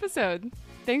next episode.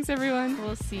 Thanks, everyone.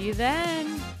 We'll see you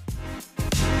then.